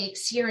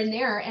mistakes here and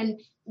there. And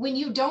when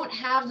you don't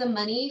have the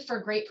money for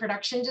great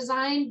production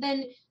design,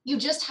 then you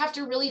just have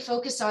to really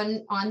focus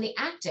on the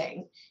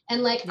acting.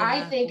 And like,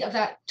 I think of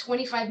that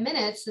 25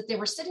 minutes that they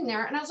were sitting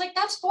there and I was like,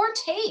 that's 4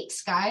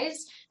 takes,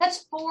 guys.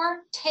 That's 4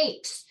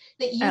 takes.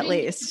 That you at didn't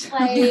least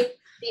play,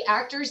 the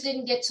actors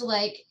didn't get to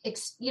like,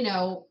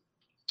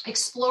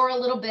 explore a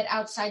little bit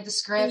outside the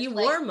script. And you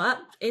warm up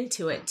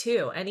into it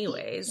too,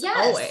 anyways.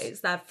 Yes.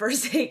 Always. That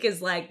first take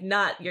is like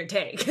not your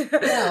take.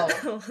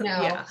 No.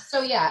 Yeah.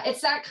 So yeah,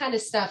 it's that kind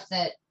of stuff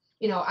that,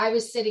 I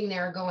was sitting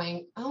there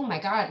going, oh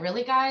my God,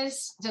 really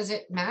guys? Does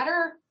it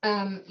matter?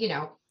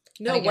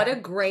 No, what a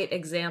great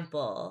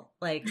example.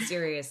 Like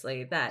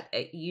seriously, that,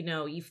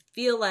 you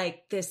feel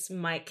like this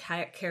might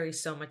carry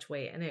so much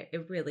weight and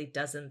it really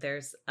doesn't.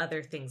 There's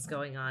other things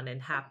going on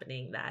and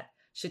happening that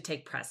should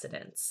take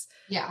precedence.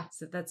 Yeah.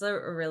 So that's a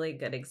really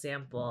good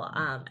example.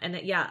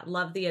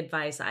 Love the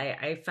advice.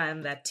 I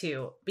found that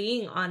too.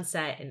 Being on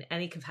set in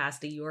any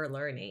capacity, you're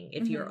learning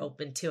if you're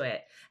open to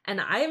it. And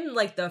I'm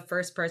like the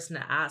first person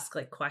to ask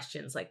like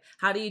questions like,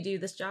 how do you do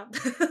this job?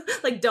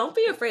 Like, don't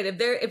be afraid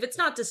if it's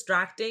not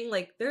distracting,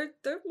 like there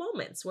are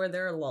moments where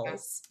there are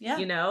lulls,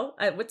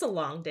 it's a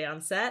long day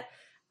on set.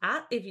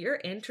 If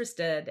you're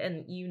interested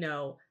and,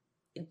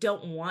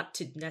 don't want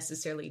to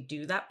necessarily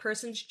do that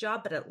person's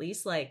job, but at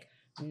least like,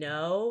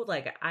 no,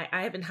 like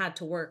I haven't had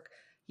to work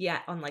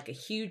yet on like a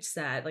huge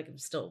set. Like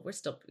we're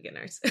still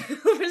beginners.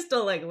 We're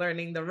still like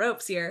learning the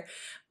ropes here,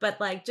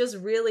 but like just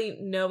really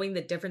knowing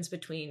the difference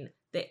between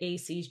the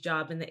AC's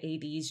job and the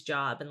AD's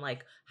job and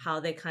like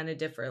how they kind of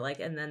differ, like,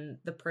 and then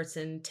the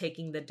person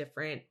taking the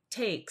different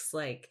takes,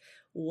 like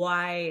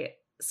why,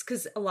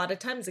 because a lot of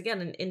times, again,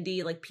 in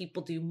indie, like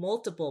people do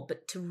multiple,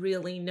 but to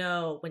really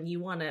know when you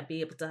want to be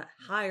able to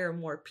hire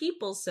more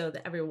people so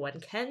that everyone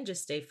can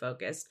just stay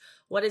focused,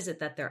 what is it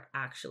that they're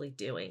actually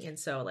doing? And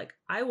so like,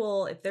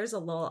 if there's a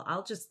lull,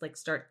 I'll just like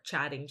start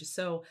chatting just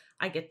so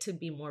I get to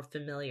be more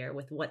familiar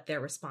with what their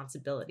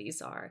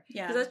responsibilities are.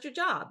 Yeah. Because that's your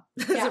job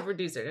as a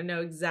producer, to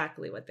know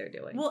exactly what they're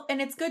doing. Well,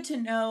 and it's good to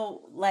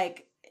know,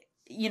 like,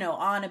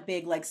 on a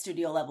big like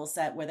studio level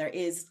set where there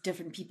is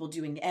different people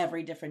doing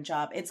every different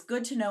job, it's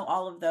good to know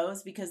all of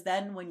those, because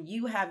then when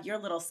you have your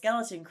little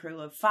skeleton crew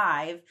of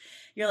 5,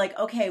 you're like,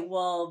 okay,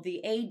 well,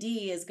 the AD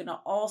is going to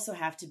also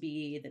have to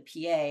be the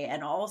PA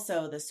and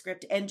also the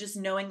script, and just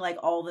knowing like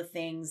all the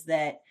things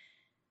that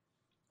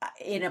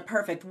in a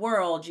perfect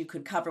world you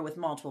could cover with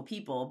multiple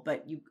people,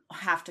 but you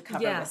have to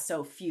cover with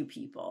so few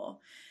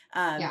people.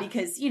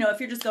 Because, if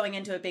you're just going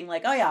into it being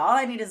like, oh yeah, all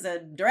I need is a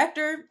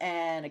director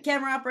and a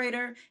camera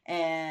operator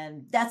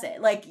and that's it.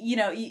 Like,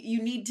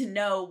 you need to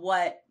know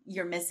what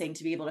you're missing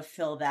to be able to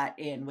fill that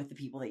in with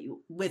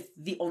with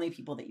the only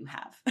people that you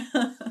have.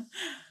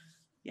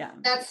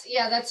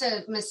 That's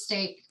a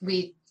mistake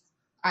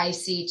I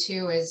see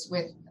too, is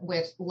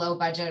with low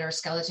budget or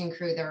skeleton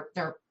crew,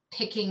 they're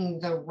picking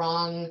the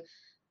wrong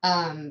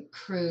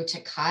crew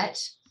to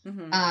cut.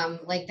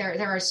 Mm-hmm. Like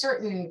there are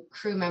certain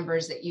crew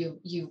members that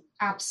you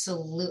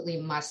absolutely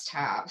must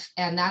have.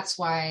 And that's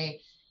why,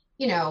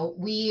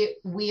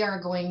 we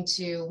are going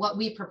to, what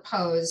we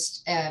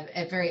proposed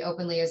very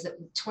openly is that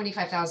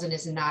 25,000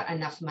 is not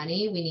enough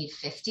money. We need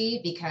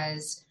 50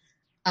 because,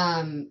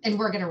 and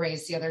we're going to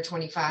raise the other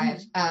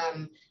 25.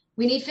 Mm-hmm.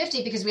 We need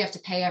 50 because we have to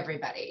pay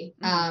everybody.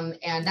 Mm-hmm.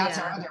 And that's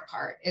our other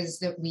part, is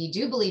that we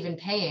do believe in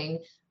paying.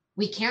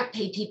 We can't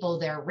pay people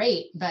their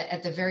rate, but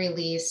at the very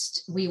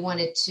least, we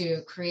wanted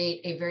to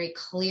create a very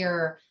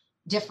clear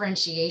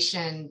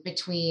differentiation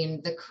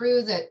between the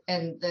crew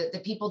and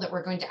the people that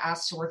we're going to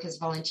ask to work as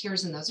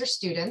volunteers. And those are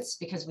students,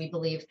 because we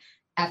believe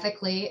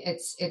ethically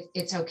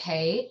it's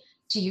okay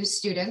to use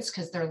students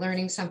because they're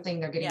learning something,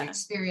 they're getting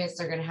experience,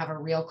 they're going to have a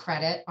real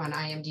credit on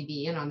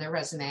IMDb and on their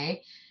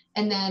resume.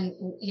 And then,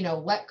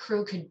 what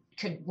crew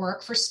could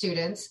work for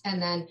students,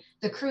 and then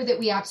the crew that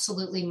we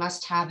absolutely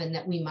must have and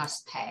that we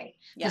must pay,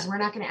 because we're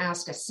not going to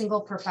ask a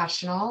single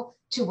professional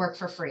to work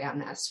for free on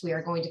this. We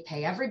are going to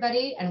pay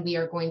everybody, and we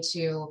are going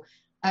to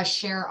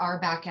share our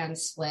back end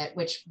split,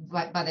 which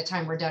by the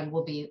time we're done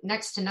will be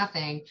next to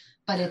nothing,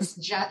 but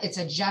it's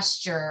a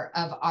gesture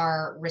of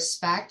our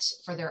respect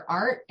for their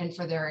art and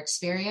for their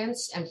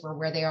experience and for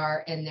where they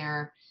are in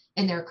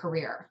their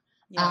career.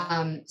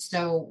 Yeah.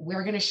 So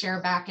we're going to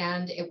share back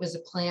end. It was a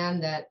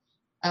plan that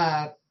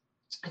I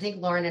think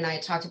Lauren and I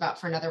talked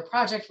about for another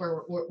project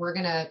where we're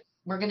going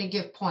to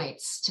give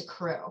points to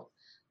crew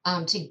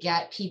to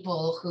get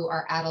people who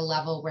are at a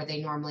level where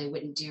they normally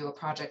wouldn't do a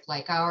project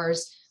like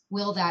ours.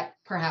 Will that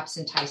perhaps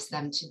entice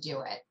them to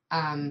do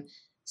it?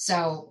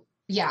 So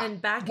yeah.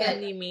 And back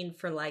end, you mean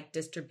for like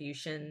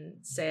distribution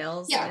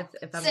sales? Yeah.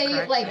 If I'm say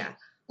correct?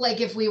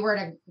 Like if we were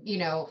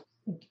to,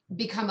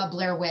 become a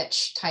Blair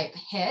Witch type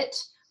hit,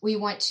 we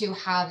want to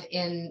have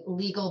in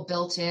legal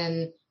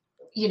built-in,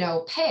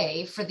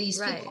 pay for these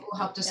people who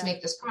helped us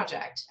make this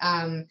project.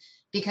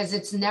 Because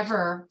it's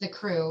never the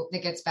crew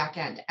that gets back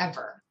end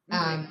ever.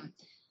 Mm-hmm.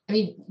 I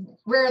mean,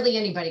 rarely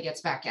anybody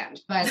gets back end,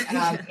 but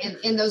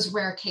in those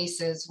rare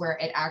cases where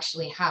it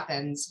actually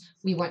happens,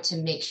 we want to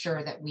make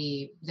sure that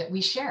we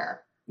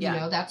share.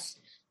 Yeah.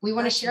 We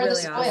want to share really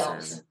the spoils.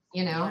 Awesome.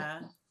 Yeah.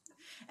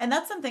 And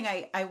that's something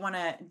I want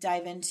to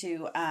dive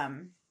into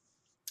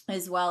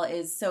as well,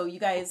 is so you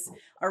guys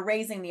are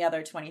raising the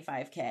other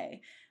 25K.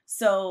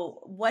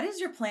 So what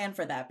is your plan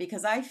for that?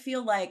 Because I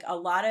feel like a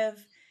lot of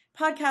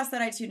podcasts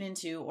that I tune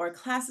into or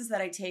classes that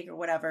I take or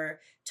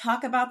whatever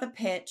talk about the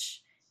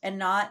pitch and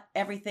not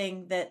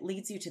everything that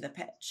leads you to the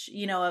pitch,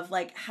 of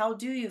like, how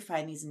do you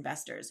find these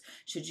investors?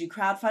 Should you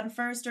crowdfund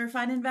first or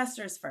find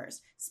investors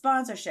first?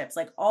 Sponsorships,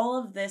 like all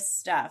of this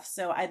stuff.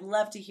 So I'd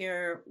love to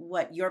hear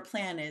what your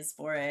plan is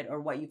for it, or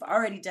what you've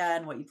already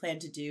done, what you plan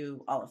to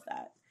do, all of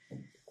that.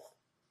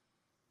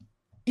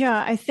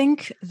 Yeah, I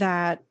think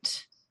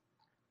that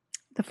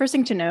the first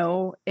thing to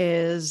know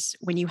is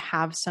when you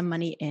have some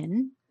money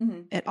in,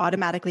 mm-hmm. it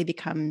automatically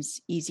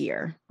becomes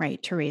easier,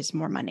 right, to raise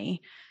more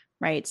money.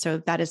 Right. So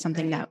that is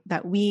something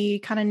that we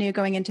kind of knew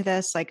going into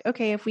this, like,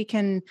 okay, if we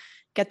can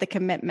get the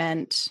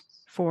commitment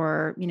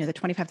for, the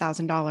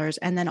 $25,000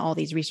 and then all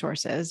these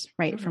resources,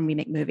 right, mm-hmm. from We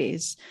Make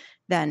Movies,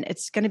 then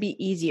it's going to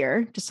be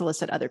easier to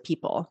solicit other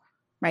people,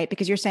 right?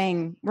 Because you're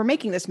saying we're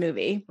making this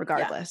movie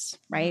regardless,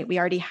 right? Mm-hmm. We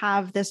already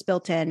have this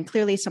built in.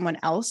 Clearly someone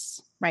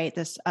else, right,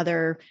 this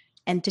other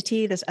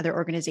entity, this other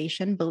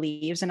organization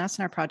believes in us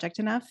and our project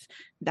enough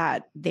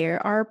that they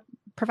are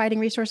providing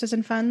resources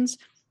and funds.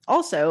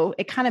 Also,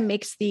 it kind of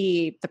makes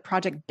the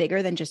project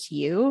bigger than just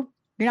you.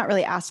 You're not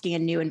really asking a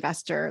new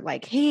investor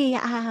like, hey,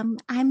 I'm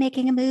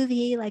making a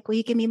movie. Like, will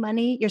you give me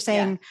money? You're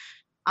saying,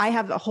 I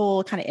have a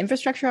whole kind of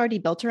infrastructure already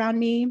built around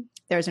me.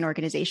 There's an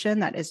organization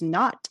that is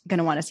not going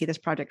to want to see this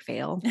project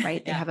fail,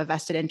 right? They have a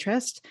vested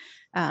interest.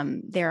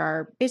 There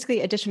are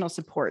basically additional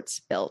supports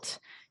built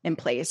in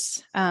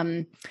place.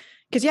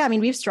 Because,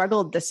 we've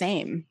struggled the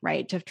same,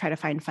 right, to try to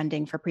find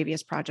funding for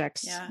previous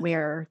projects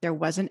where there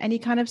wasn't any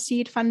kind of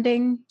seed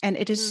funding. And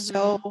it is mm-hmm.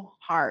 so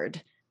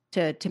hard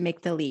to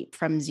make the leap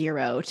from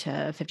 0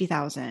 to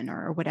 50,000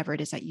 or whatever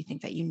it is that you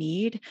think that you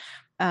need.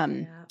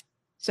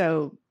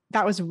 So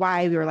that was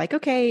why we were like,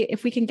 okay,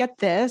 if we can get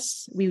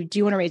this, we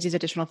do want to raise these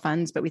additional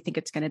funds, but we think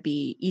it's going to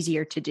be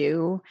easier to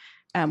do.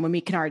 when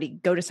we can already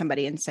go to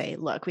somebody and say,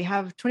 look, we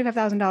have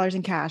 $25,000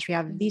 in cash. We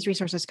have these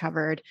resources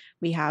covered.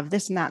 We have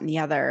this and that and the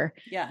other.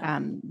 Yeah.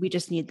 We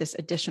just need this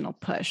additional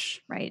push,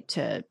 right,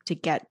 to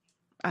get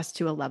us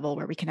to a level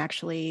where we can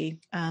actually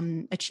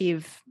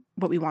achieve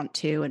what we want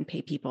to and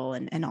pay people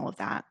and all of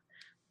that.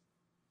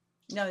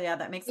 No, yeah,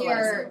 that makes a lot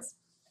of sense.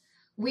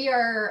 We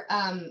are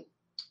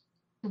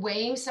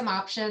weighing some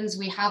options.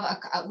 We have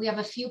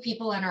a few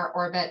people in our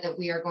orbit that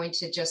we are going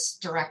to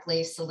just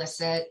directly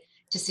solicit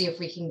to see if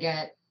we can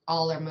get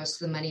all or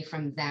most of the money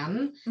from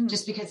them,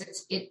 just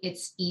because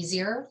it's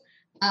easier.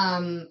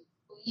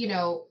 You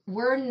know,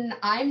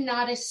 I'm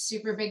not a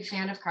super big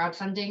fan of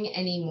crowdfunding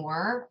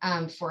anymore,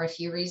 for a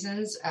few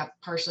reasons,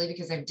 partially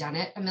because I've done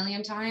it a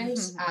million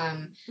times.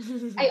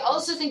 I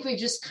also think we've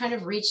just kind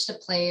of reached a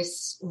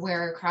place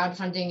where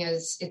crowdfunding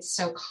it's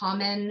so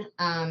common.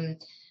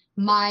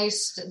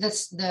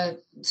 The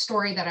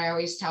story that I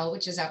always tell,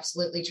 which is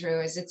absolutely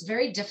true, is it's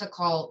very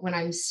difficult when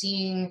I'm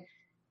seeing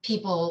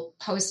people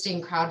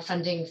posting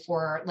crowdfunding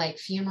for like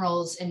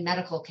funerals and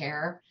medical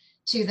care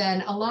to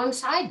then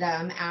alongside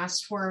them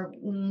ask for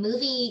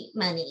movie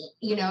money.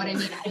 You know what I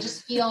mean? I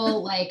just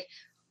feel like,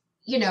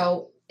 you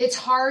know, it's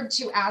hard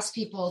to ask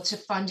people to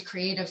fund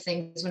creative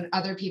things when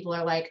other people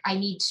are like, I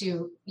need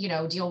to, you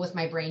know, deal with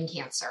my brain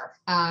cancer.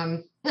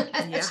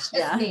 That's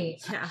just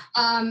me.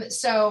 Yeah.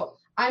 So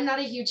I'm not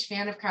a huge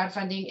fan of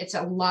crowdfunding. It's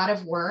a lot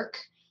of work.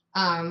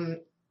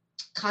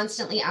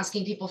 Constantly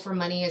asking people for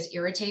money is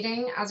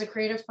irritating as a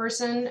creative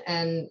person.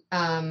 And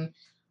now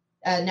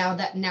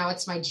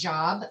it's my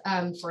job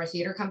for a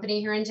theater company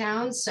here in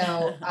town.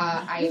 So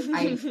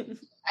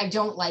I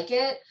don't like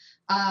it.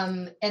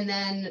 And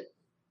then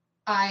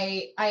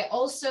I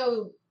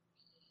also,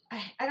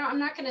 I'm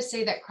not going to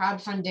say that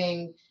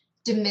crowdfunding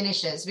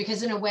diminishes,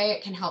 because in a way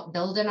it can help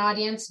build an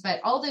audience, but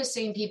all those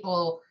same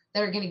people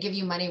that are going to give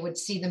you money would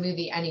see the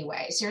movie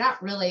anyway. So you're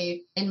not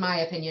really, in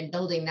my opinion,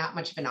 building that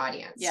much of an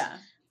audience. Yeah.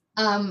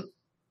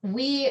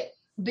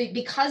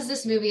 Because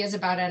this movie is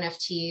about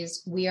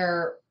NFTs, we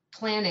are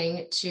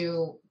planning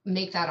to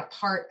make that a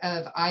part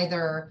of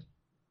either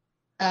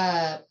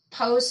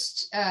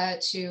post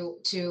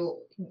to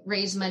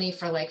raise money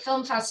for like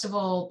film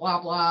festival,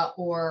 blah, blah,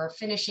 or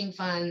finishing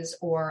funds,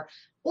 or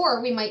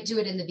we might do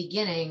it in the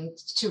beginning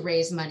to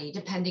raise money,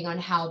 depending on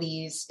how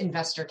these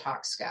investor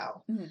talks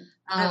go.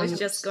 I was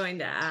just going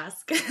to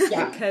ask,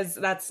 because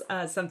that's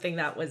something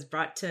that was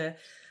brought to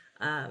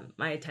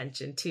my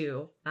attention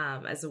too,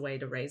 as a way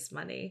to raise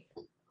money.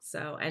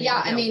 So, and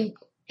I mean,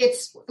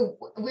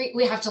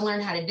 we have to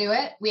learn how to do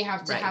it. We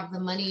have to have the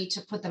money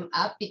to put them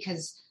up,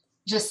 because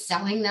just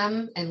selling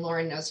them, and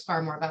Lauren knows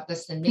far more about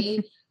this than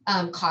me,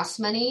 costs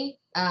money.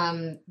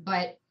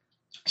 But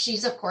she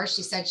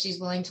said she's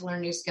willing to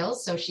learn new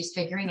skills. So she's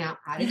figuring out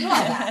how to do all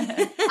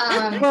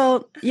that.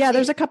 Well, yeah,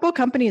 there's a couple of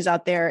companies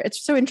out there. It's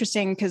so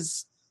interesting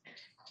because,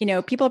 you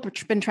know, people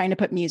have been trying to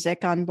put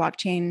music on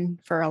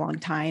blockchain for a long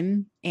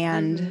time.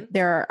 And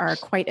there are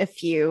quite a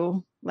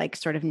few like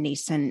sort of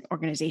nascent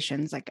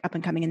organizations like up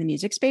and coming in the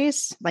music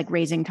space, like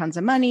raising tons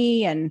of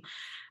money. And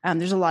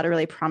there's a lot of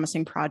really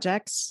promising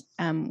projects.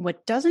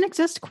 What doesn't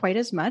exist quite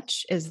as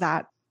much is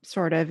that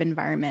sort of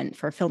environment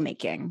for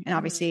filmmaking. And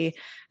obviously,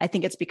 I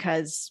think it's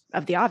because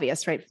of the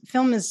obvious, right?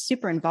 Film is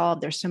super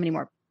involved. There's so many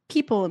more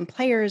people and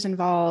players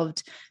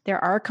involved.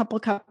 There are a couple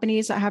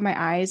companies that have my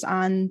eyes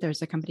on.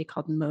 There's a company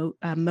called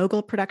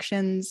Mogul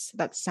Productions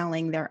that's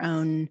selling their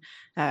own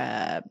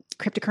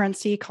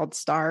cryptocurrency called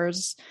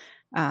Stars.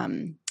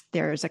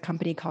 There's a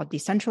company called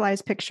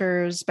Decentralized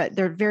Pictures, but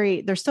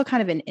they're still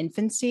kind of in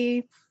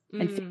infancy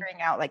and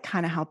figuring out like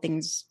kind of how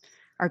things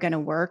are going to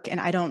work. And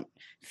I don't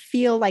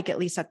feel like, at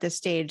least at this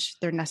stage,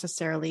 they're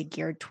necessarily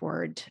geared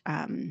toward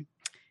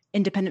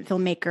independent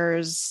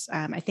filmmakers.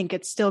 I think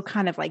it's still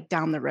kind of like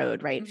down the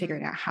road, right?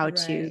 Figuring out how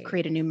to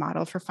create a new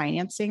model for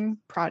financing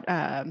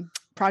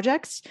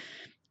projects.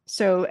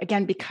 So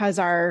again, because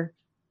our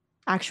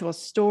actual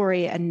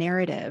story and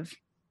narrative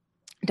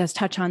does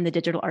touch on the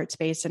digital art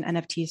space and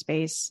NFT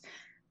space,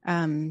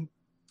 I'm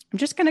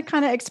just going to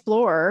kind of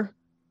explore,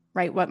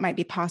 right, what might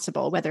be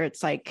possible, whether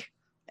it's like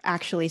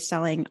actually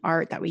selling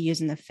art that we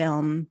use in the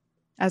film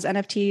as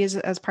NFTs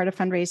as part of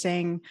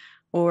fundraising,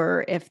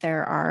 or if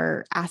there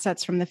are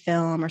assets from the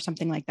film or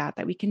something like that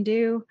we can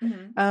do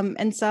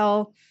and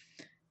sell.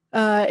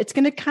 It's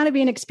going to kind of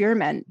be an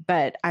experiment,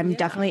 but I'm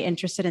definitely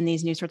interested in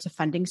these new sorts of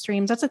funding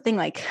streams. That's the thing,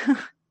 like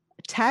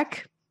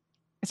tech,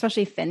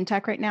 especially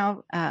fintech right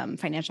now,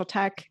 financial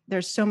tech,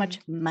 there's so much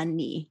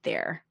money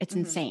there. It's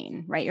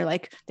insane, right? You're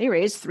like, they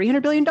raised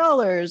 $300 billion,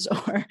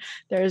 or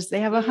they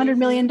have $100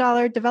 million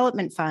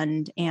development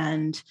fund.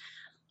 And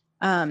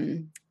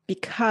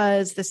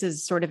because this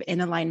is sort of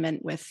in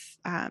alignment with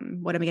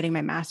what I'm getting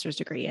my master's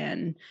degree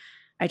in,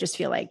 I just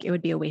feel like it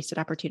would be a wasted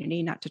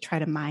opportunity not to try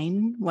to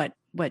mine what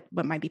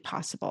might be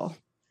possible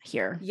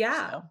here.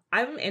 Yeah. So.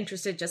 I'm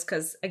interested just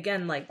because,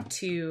 again, like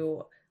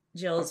to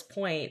Jill's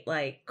point,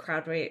 like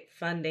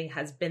crowdfunding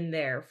has been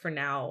there for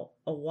now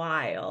a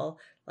while.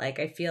 Like,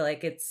 I feel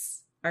like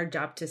it's our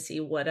job to see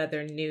what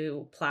other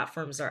new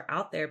platforms are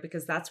out there,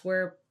 because that's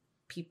where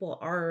people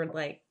are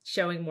like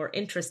showing more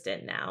interest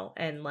in now,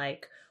 and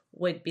like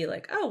would be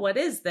like, oh, what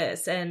is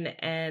this?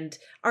 And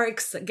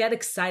get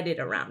excited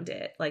around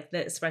it, like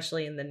that,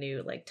 especially in the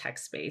new like tech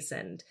space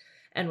and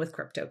with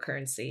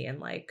cryptocurrency and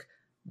like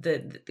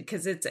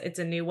because it's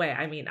a new way.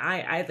 I mean,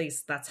 I at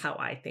least that's how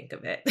I think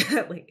of it.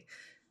 Like,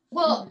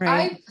 well,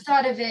 Right. I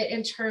thought of it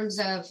in terms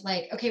of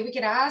like, okay, we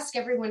could ask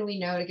everyone we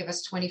know to give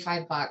us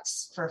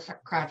 $25 for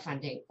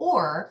crowdfunding,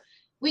 or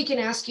we can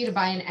ask you to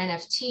buy an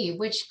NFT,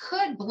 which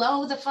could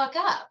blow the fuck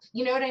up.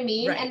 You know what I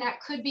mean? Right. And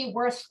that could be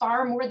worth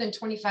far more than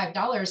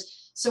 $25.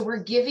 So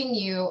we're giving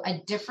you a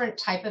different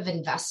type of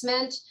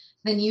investment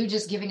than you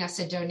just giving us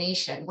a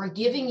donation. We're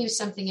giving you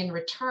something in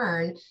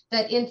return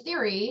that in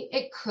theory,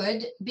 it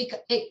could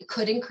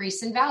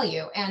increase in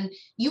value. And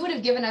you would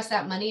have given us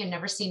that money and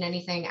never seen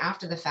anything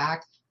after the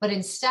fact. But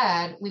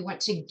instead, we want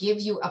to give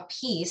you a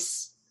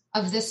piece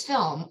of this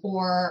film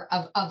or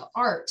of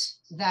art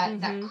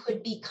that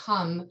could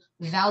become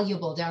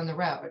valuable down the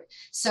road.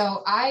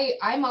 So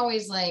I'm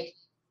always like,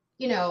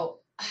 you know,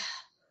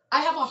 I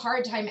have a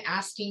hard time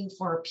asking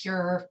for a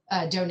pure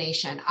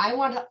donation. I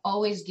want to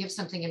always give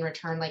something in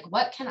return. Like,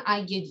 what can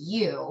I give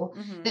you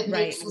that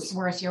makes this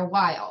worth your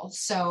while?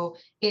 So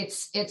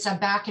it's a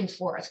back and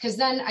forth, because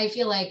then I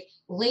feel like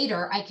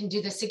later I can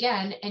do this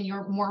again and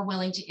you're more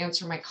willing to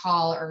answer my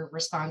call or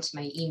respond to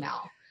my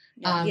email.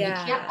 You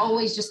can't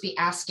always just be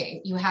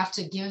asking. You have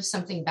to give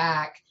something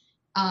back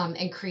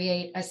and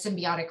create a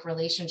symbiotic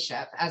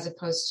relationship, as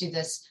opposed to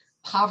this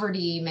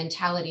poverty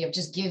mentality of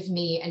just give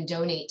me and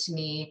donate to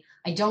me.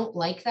 I don't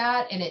like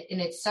that. And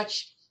it's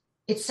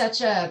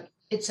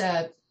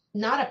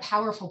not a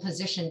powerful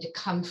position to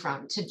come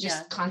from, to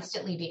just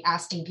constantly be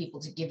asking people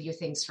to give you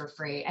things for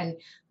free. And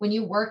when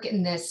you work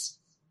in this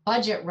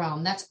budget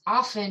realm, that's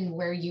often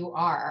where you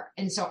are.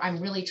 And so I'm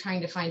really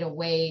trying to find a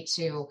way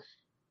to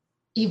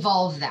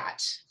evolve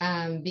that,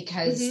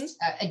 because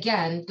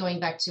again, going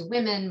back to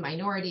women,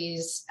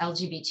 minorities,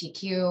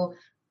 LGBTQ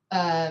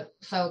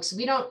folks,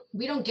 we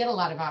don't get a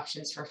lot of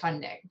options for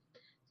funding.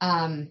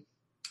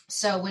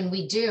 So when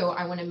we do,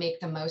 I want to make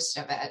the most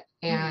of it.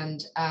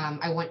 And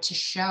I want to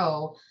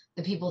show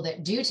the people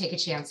that do take a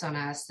chance on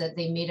us that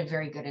they made a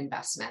very good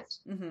investment.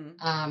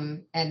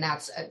 And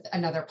that's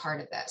another part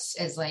of this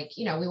is like,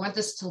 you know, we want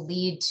this to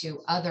lead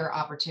to other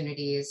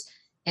opportunities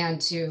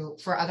and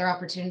for other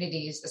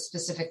opportunities,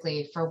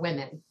 specifically for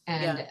women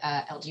and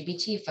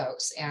LGBT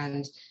folks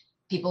and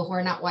people who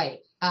are not white.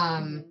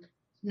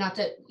 Not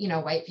that, you know,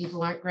 white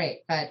people aren't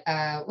great, but,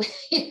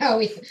 you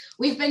know,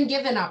 we've been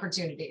given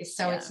opportunities.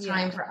 So it's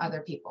time for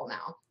other people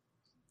now.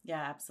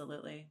 Yeah,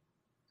 absolutely.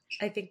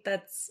 I think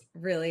that's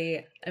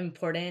really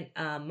important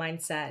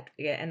mindset.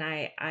 Yeah, and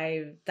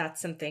I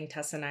that's something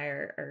Tessa and I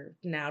are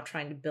now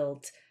trying to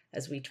build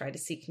as we try to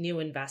seek new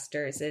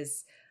investors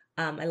is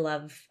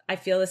I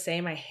feel the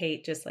same. I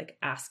hate just like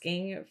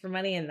asking for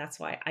money. And that's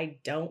why I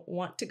don't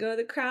want to go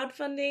the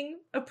crowdfunding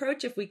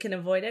approach. If we can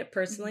avoid it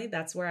personally,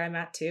 that's where I'm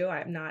at too.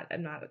 I'm not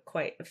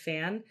quite a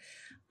fan.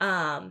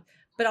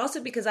 But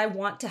also because I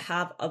want to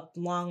have a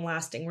long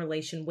lasting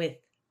relation with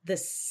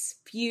this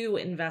few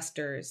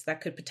investors that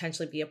could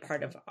potentially be a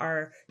part of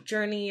our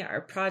journey,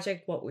 our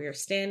project, what we are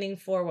standing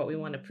for, what we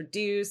want to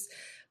produce.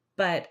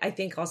 But I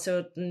think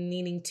also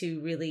needing to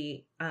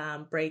really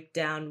break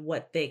down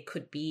what they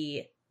could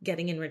be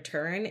getting in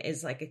return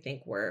is like, I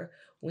think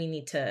we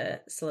need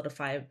to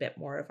solidify a bit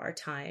more of our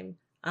time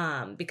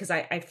because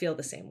I feel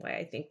the same way.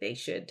 I think they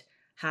should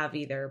have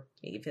either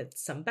if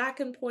it's some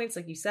back-end points,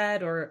 like you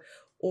said,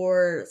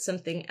 or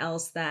something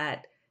else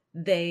that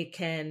they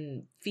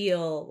can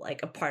feel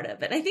like a part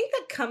of. And I think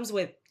that comes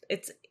with,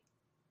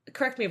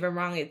 correct me if I'm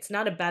wrong, it's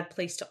not a bad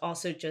place to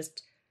also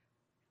just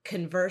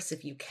converse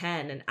if you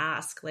can and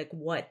ask like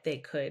what they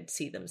could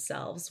see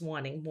themselves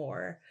wanting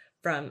more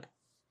from,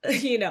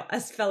 you know,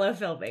 as fellow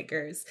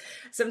filmmakers.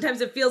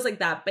 Sometimes it feels like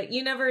that, but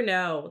you never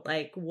know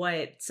like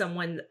what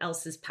someone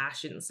else's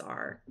passions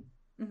are.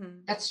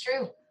 That's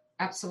true.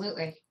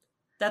 Absolutely.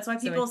 That's why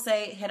people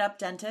say hit up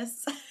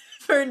dentists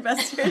for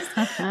investors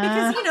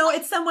because, you know,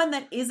 it's someone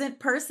that isn't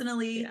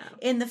personally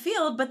in the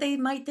field, but they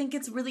might think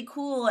it's really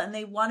cool and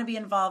they want to be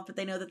involved, but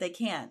they know that they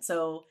can't.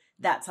 So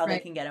that's how they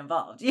can get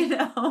involved, you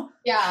know?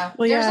 Yeah.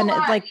 Well, There's and a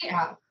lot, like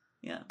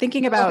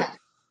thinking about,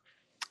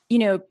 you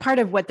know, part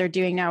of what they're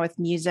doing now with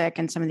music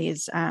and some of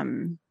these,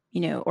 you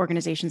know,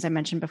 organizations I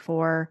mentioned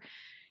before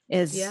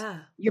is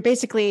you're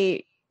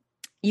basically,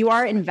 you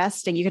are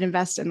investing, you can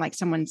invest in like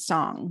someone's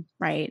song,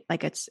 right?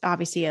 Like it's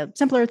obviously a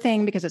simpler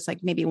thing because it's like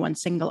maybe one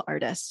single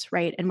artist,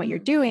 right? And what you're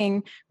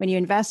doing when you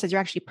invest is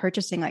you're actually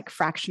purchasing like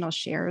fractional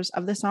shares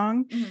of the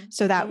song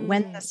so that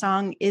when the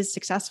song is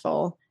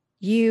successful,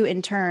 you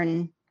in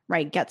turn,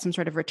 right, get some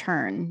sort of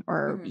return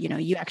or, you know,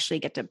 you actually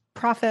get to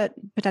profit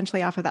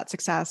potentially off of that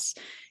success.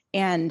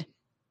 And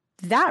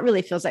that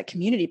really feels like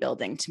community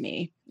building to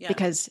me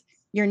because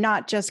you're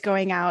not just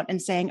going out and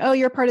saying, oh,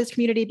 you're a part of this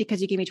community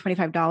because you gave me $25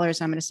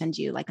 and I'm going to send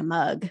you like a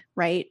mug,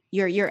 right?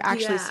 You're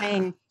actually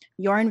saying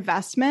your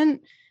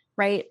investment,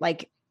 right?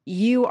 Like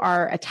you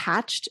are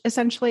attached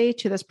essentially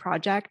to this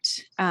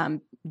project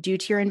due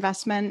to your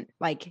investment.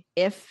 Like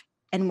if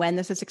and when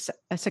this is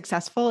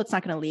successful, it's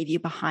not going to leave you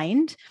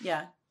behind.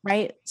 Yeah.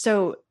 Right.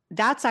 So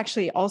that's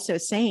actually also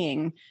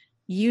saying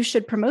you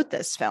should promote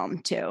this film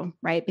too,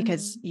 right?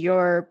 Because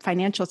your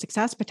financial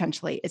success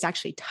potentially is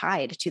actually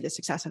tied to the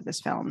success of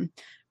this film,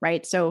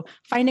 right? So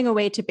finding a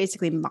way to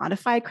basically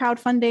modify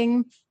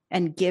crowdfunding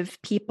and give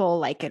people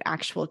like an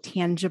actual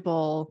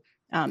tangible,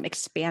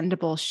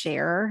 expandable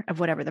share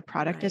of whatever the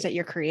product is that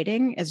you're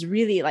creating is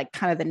really like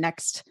kind of the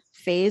next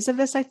phase of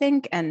this, I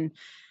think. And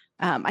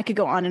I could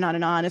go on and on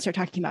and on and start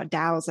talking about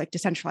DAOs, like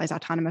decentralized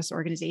autonomous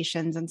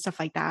organizations and stuff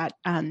like that.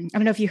 I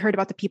don't know if you heard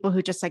about the people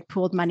who just like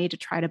pooled money to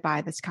try to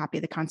buy this copy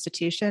of the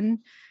Constitution.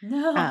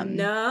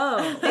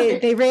 No.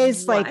 They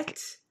raised like,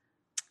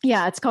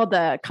 yeah, it's called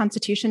the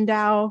Constitution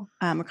DAO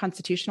or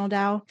Constitutional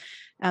DAO.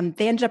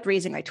 They ended up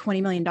raising like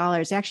 $20 million.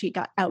 They actually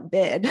got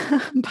outbid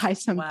by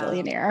some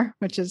billionaire,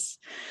 which is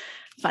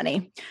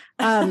funny.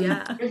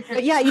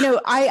 But yeah,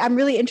 I'm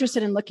really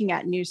interested in looking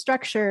at new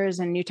structures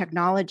and new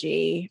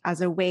technology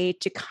as a way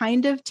to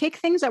kind of take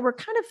things that we're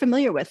kind of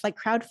familiar with, like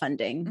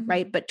crowdfunding,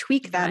 right? But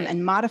tweak them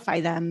and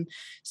modify them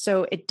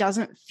so it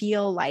doesn't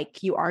feel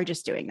like you are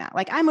just doing that.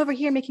 Like, I'm over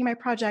here making my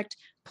project,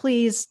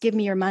 please give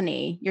me your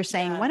money. You're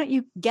saying, why don't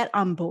you get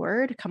on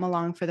board, come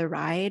along for the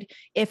ride?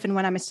 If and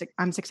when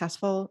I'm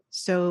successful,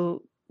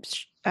 so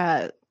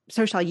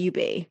shall you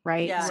be,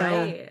 right? Yeah.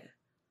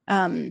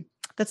 So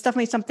that's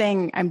definitely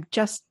something I'm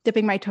just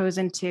dipping my toes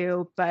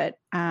into, but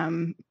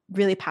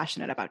really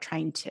passionate about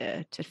trying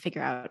to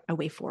figure out a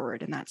way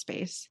forward in that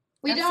space.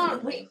 We've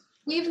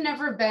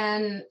never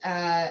been,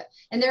 and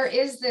there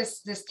is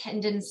this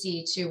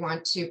tendency to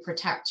want to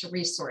protect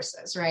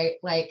resources, right?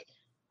 Like,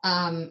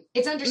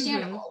 it's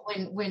understandable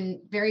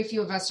when very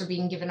few of us are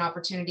being given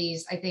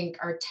opportunities. I think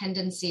our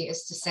tendency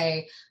is to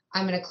say,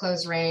 I'm going to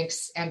close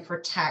ranks and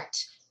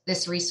protect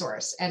this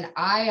resource. And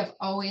I have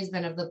always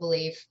been of the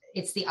belief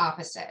it's the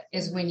opposite,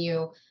 is when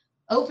you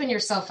open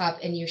yourself up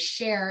and you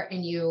share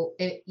and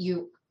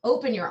you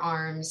open your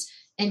arms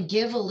and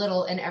give a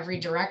little in every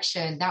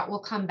direction, that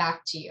will come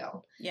back to you.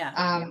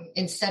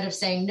 Instead of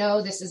saying,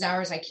 no, this is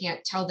ours, I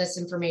can't tell this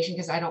information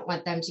because I don't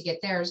want them to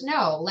get theirs.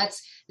 No,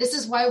 this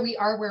is why we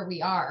are where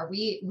we are.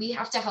 We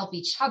have to help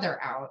each other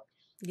out.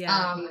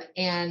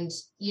 And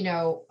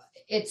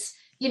it's,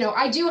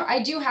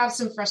 I do have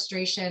some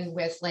frustration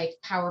with like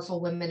powerful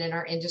women in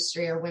our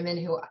industry, or women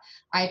who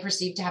I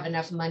perceive to have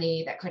enough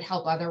money that could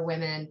help other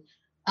women.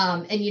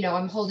 I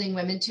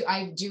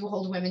do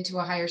hold women to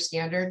a higher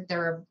standard.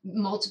 There are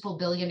multiple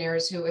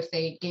billionaires who, if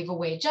they gave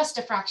away just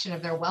a fraction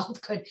of their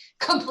wealth, could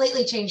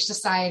completely change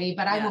society,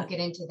 but I won't get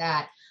into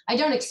that. I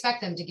don't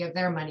expect them to give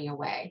their money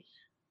away.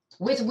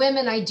 With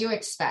women, I do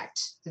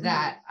expect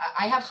that.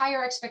 I have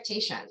higher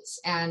expectations,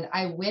 and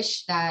I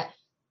wish that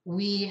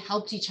we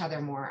helped each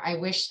other more. I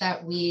wish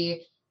that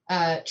we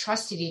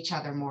trusted each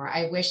other more.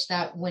 I wish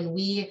that when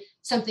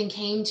something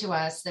came to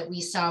us that we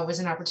saw was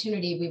an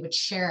opportunity, we would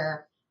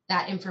share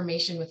that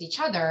information with each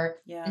other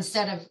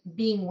instead of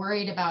being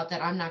worried about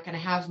that I'm not going to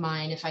have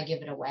mine if I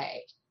give it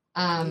away.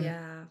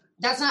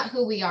 That's not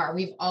who we are.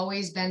 We've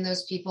always been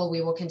those people.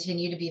 We will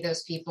continue to be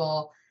those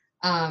people.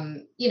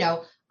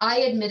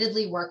 I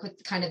admittedly work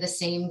with kind of the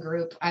same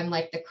group. I'm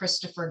like the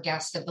Christopher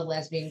Guest of the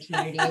lesbian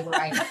community, where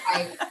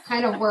I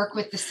kind of work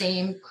with the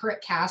same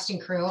cast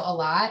and crew a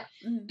lot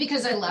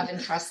because I love and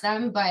trust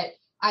them. But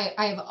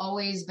I've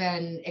always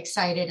been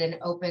excited and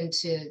open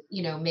to,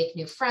 make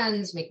new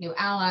friends, make new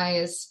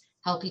allies,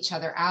 help each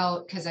other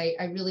out. Because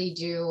I really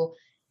do.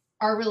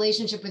 Our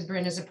relationship with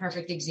Bryn is a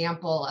perfect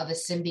example of a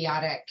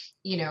symbiotic,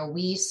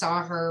 we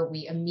saw her,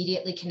 we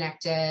immediately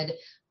connected.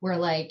 We're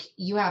like,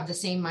 you have the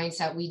same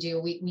mindset we do.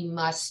 We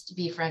must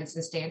be friends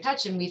and stay in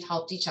touch. And we've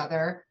helped each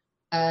other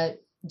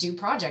do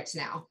projects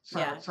now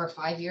for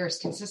 5 years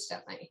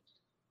consistently.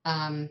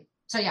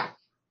 So yeah,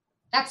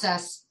 that's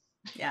us.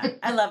 Yeah,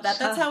 I love that.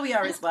 That's how we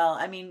are as well.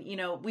 I mean,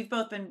 we've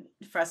both been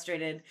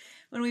frustrated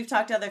when we've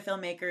talked to other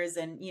filmmakers,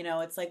 and,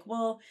 it's like,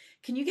 well,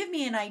 can you give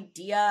me an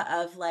idea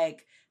of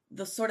like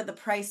the sort of the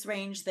price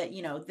range that,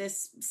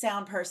 this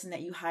sound person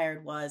that you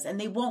hired was, and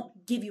they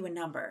won't give you a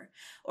number.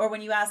 Or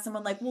when you ask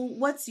someone like, well,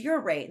 what's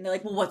your rate? And they're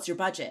like, well, what's your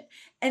budget?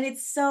 And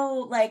it's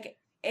so like,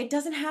 it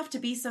doesn't have to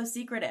be so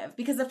secretive,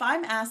 because if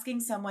I'm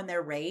asking someone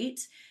their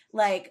rate,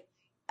 like,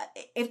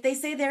 if they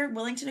say they're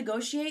willing to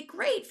negotiate,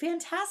 great,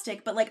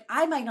 fantastic. But like,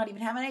 I might not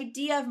even have an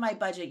idea of my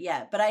budget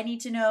yet, but I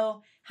need to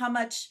know how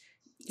much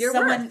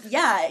someone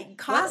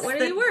costs what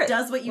are you worth?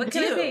 Does what you what do.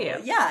 Can I pay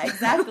you? Yeah,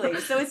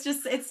 exactly. So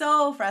it's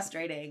so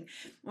frustrating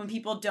when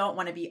people don't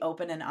want to be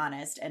open and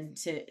honest and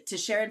to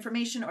share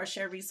information or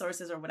share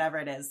resources or whatever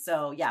it is.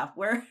 So yeah,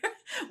 we're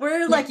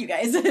like you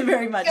guys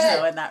very much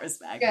so in that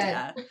respect. Good.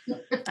 Yeah.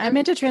 I'm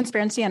into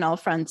transparency on all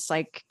fronts.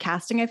 Like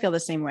casting, I feel the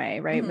same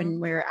way, right?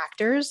 When we're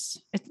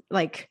actors, it's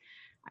like,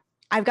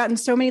 I've gotten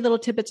so many little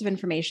tidbits of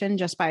information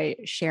just by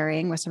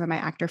sharing with some of my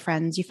actor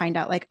friends. You find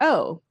out like,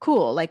 oh,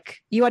 cool. Like,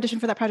 you auditioned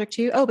for that project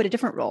too. Oh, but a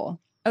different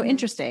role. Oh,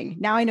 interesting.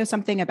 Now I know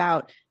something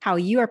about how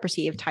you are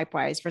perceived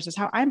type-wise versus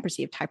how I'm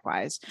perceived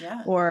type-wise.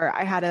 Yeah. Or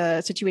I had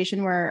a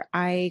situation where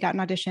I got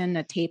an audition,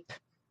 a tape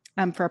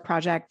for a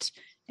project,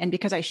 And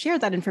because I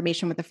shared that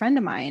information with a friend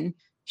of mine,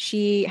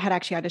 she had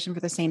actually auditioned for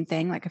the same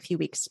thing like a few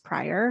weeks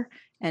prior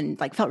and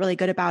like felt really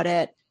good about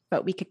it.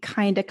 But we could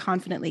kind of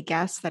confidently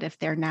guess that if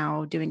they're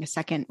now doing a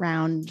second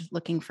round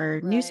looking for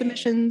new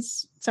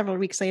submissions several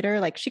weeks later,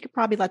 like she could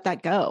probably let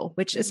that go,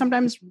 which is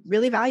sometimes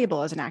really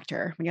valuable as an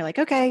actor when you're like,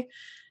 okay,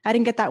 I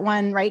didn't get that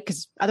one right.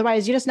 Because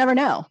otherwise you just never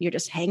know. You're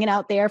just hanging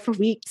out there for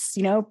weeks,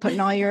 you know, putting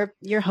all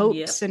your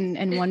hopes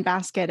in one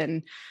basket.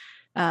 And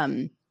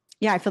I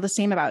feel the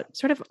same about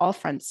sort of all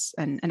fronts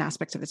and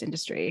aspects of this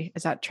industry,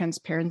 is that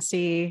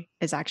transparency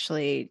is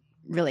actually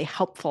really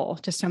helpful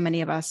to so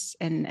many of us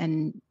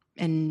and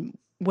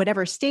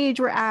whatever stage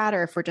we're at,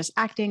 or if we're just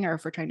acting, or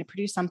if we're trying to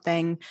produce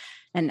something,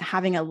 and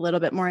having a little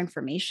bit more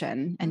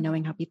information and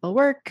knowing how people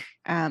work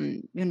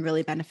can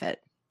really benefit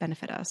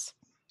us.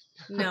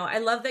 No, I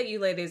love that you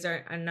ladies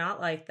are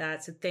not like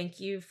that. So thank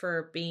you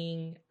for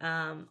being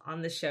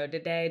on the show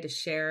today to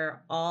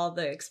share all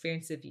the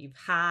experiences you've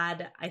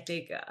had. I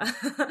think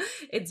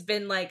it's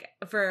been like,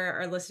 for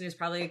our listeners,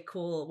 probably a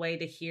cool way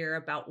to hear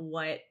about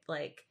what,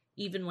 like,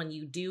 even when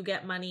you do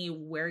get money,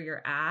 where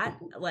you're at.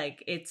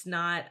 Like, it's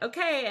not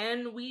okay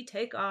and we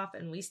take off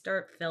and we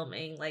start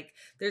filming. Like,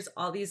 there's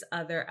all these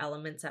other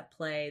elements at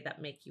play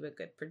that make you a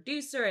good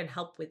producer and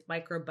help with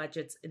micro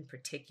budgets in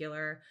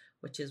particular,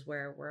 which is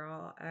where we're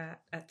all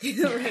at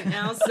right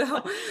now.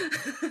 So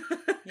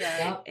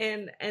yeah.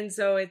 And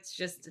so it's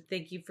just,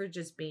 thank you for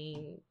just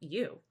being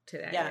you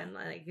today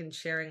and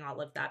sharing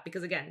all of that,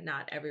 because again,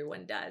 not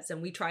everyone does.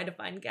 And we try to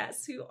find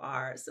guests who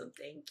are. So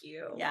thank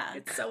you. Yeah.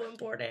 It's so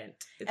important.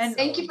 And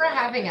thank you for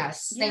having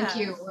us. Yeah. Thank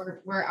you.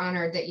 We're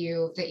honored that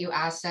you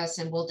asked us,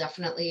 and we'll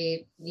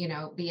definitely,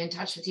 be in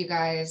touch with you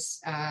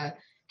guys.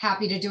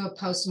 Happy to do a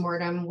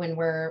postmortem when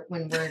we're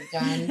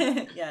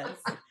done. Yes.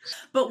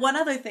 But one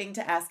other thing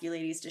to ask you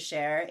ladies to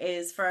share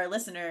is, for our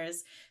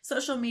listeners,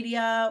 social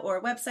media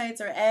or websites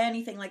or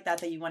anything like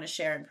that you want to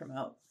share and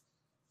promote.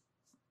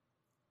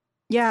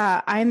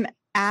 Yeah, I'm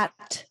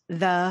at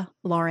the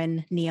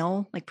Lauren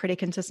Neal, like pretty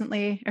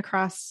consistently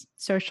across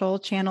social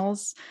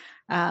channels.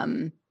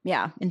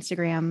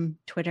 Instagram,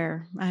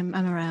 Twitter, I'm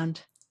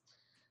around.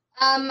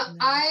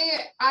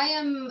 I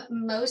am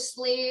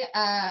mostly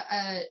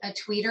a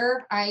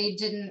tweeter.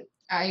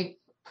 I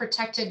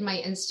protected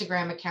my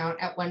Instagram account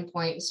at one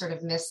point and sort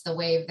of missed the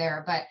wave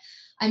there, but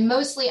I'm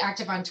mostly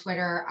active on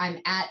Twitter. I'm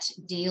at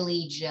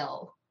Daily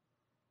Jill.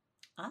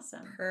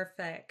 Awesome.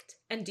 Perfect.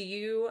 And do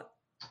you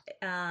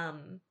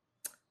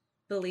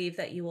believe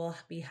that you will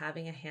be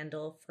having a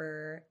handle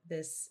for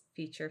this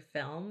feature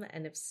film?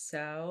 And if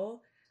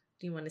so,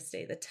 do you want to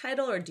say the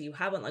title, or do you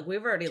have one? Like,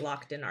 we've already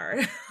locked in our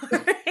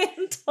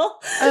handle.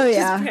 Oh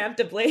yeah, just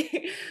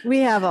preemptively. We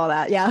have all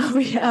that. Yeah,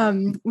 we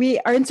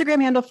our Instagram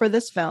handle for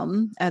this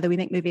film, the We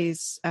Make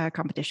Movies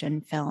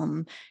competition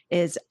film,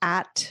 is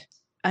at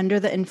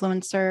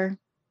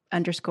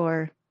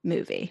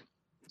 _influencer_movie.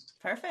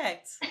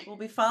 Perfect. We'll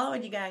be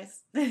following you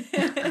guys.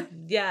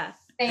 Yeah.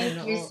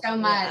 Thank you so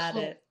much.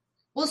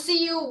 We'll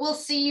see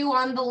you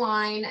on the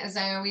line, as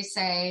I always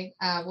say.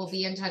 We'll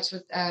be in touch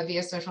with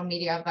via social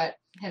media, but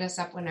hit us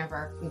up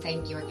whenever. And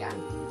thank you again.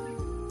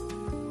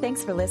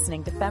 Thanks for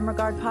listening to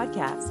FemRegard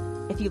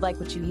Podcast. If you like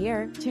what you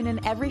hear, tune in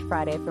every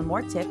Friday for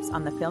more tips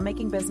on the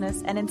filmmaking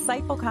business and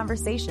insightful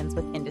conversations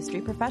with industry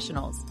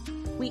professionals.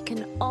 We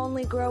can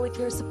only grow with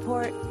your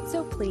support,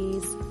 so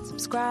please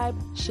subscribe,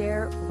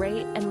 share,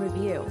 rate, and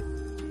review.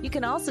 You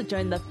can also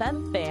join the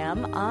Fem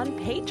Fam on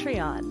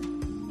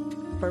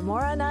Patreon. For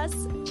more on us,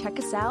 check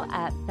us out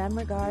at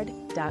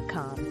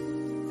femregard.com.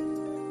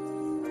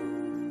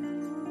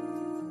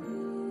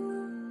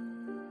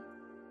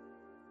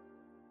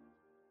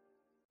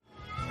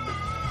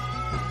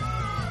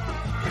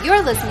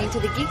 You're listening to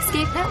the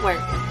Geekscape Network.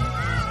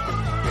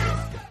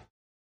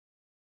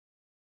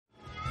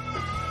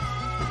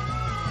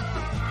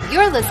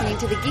 You're listening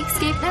to the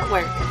Geekscape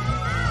Network.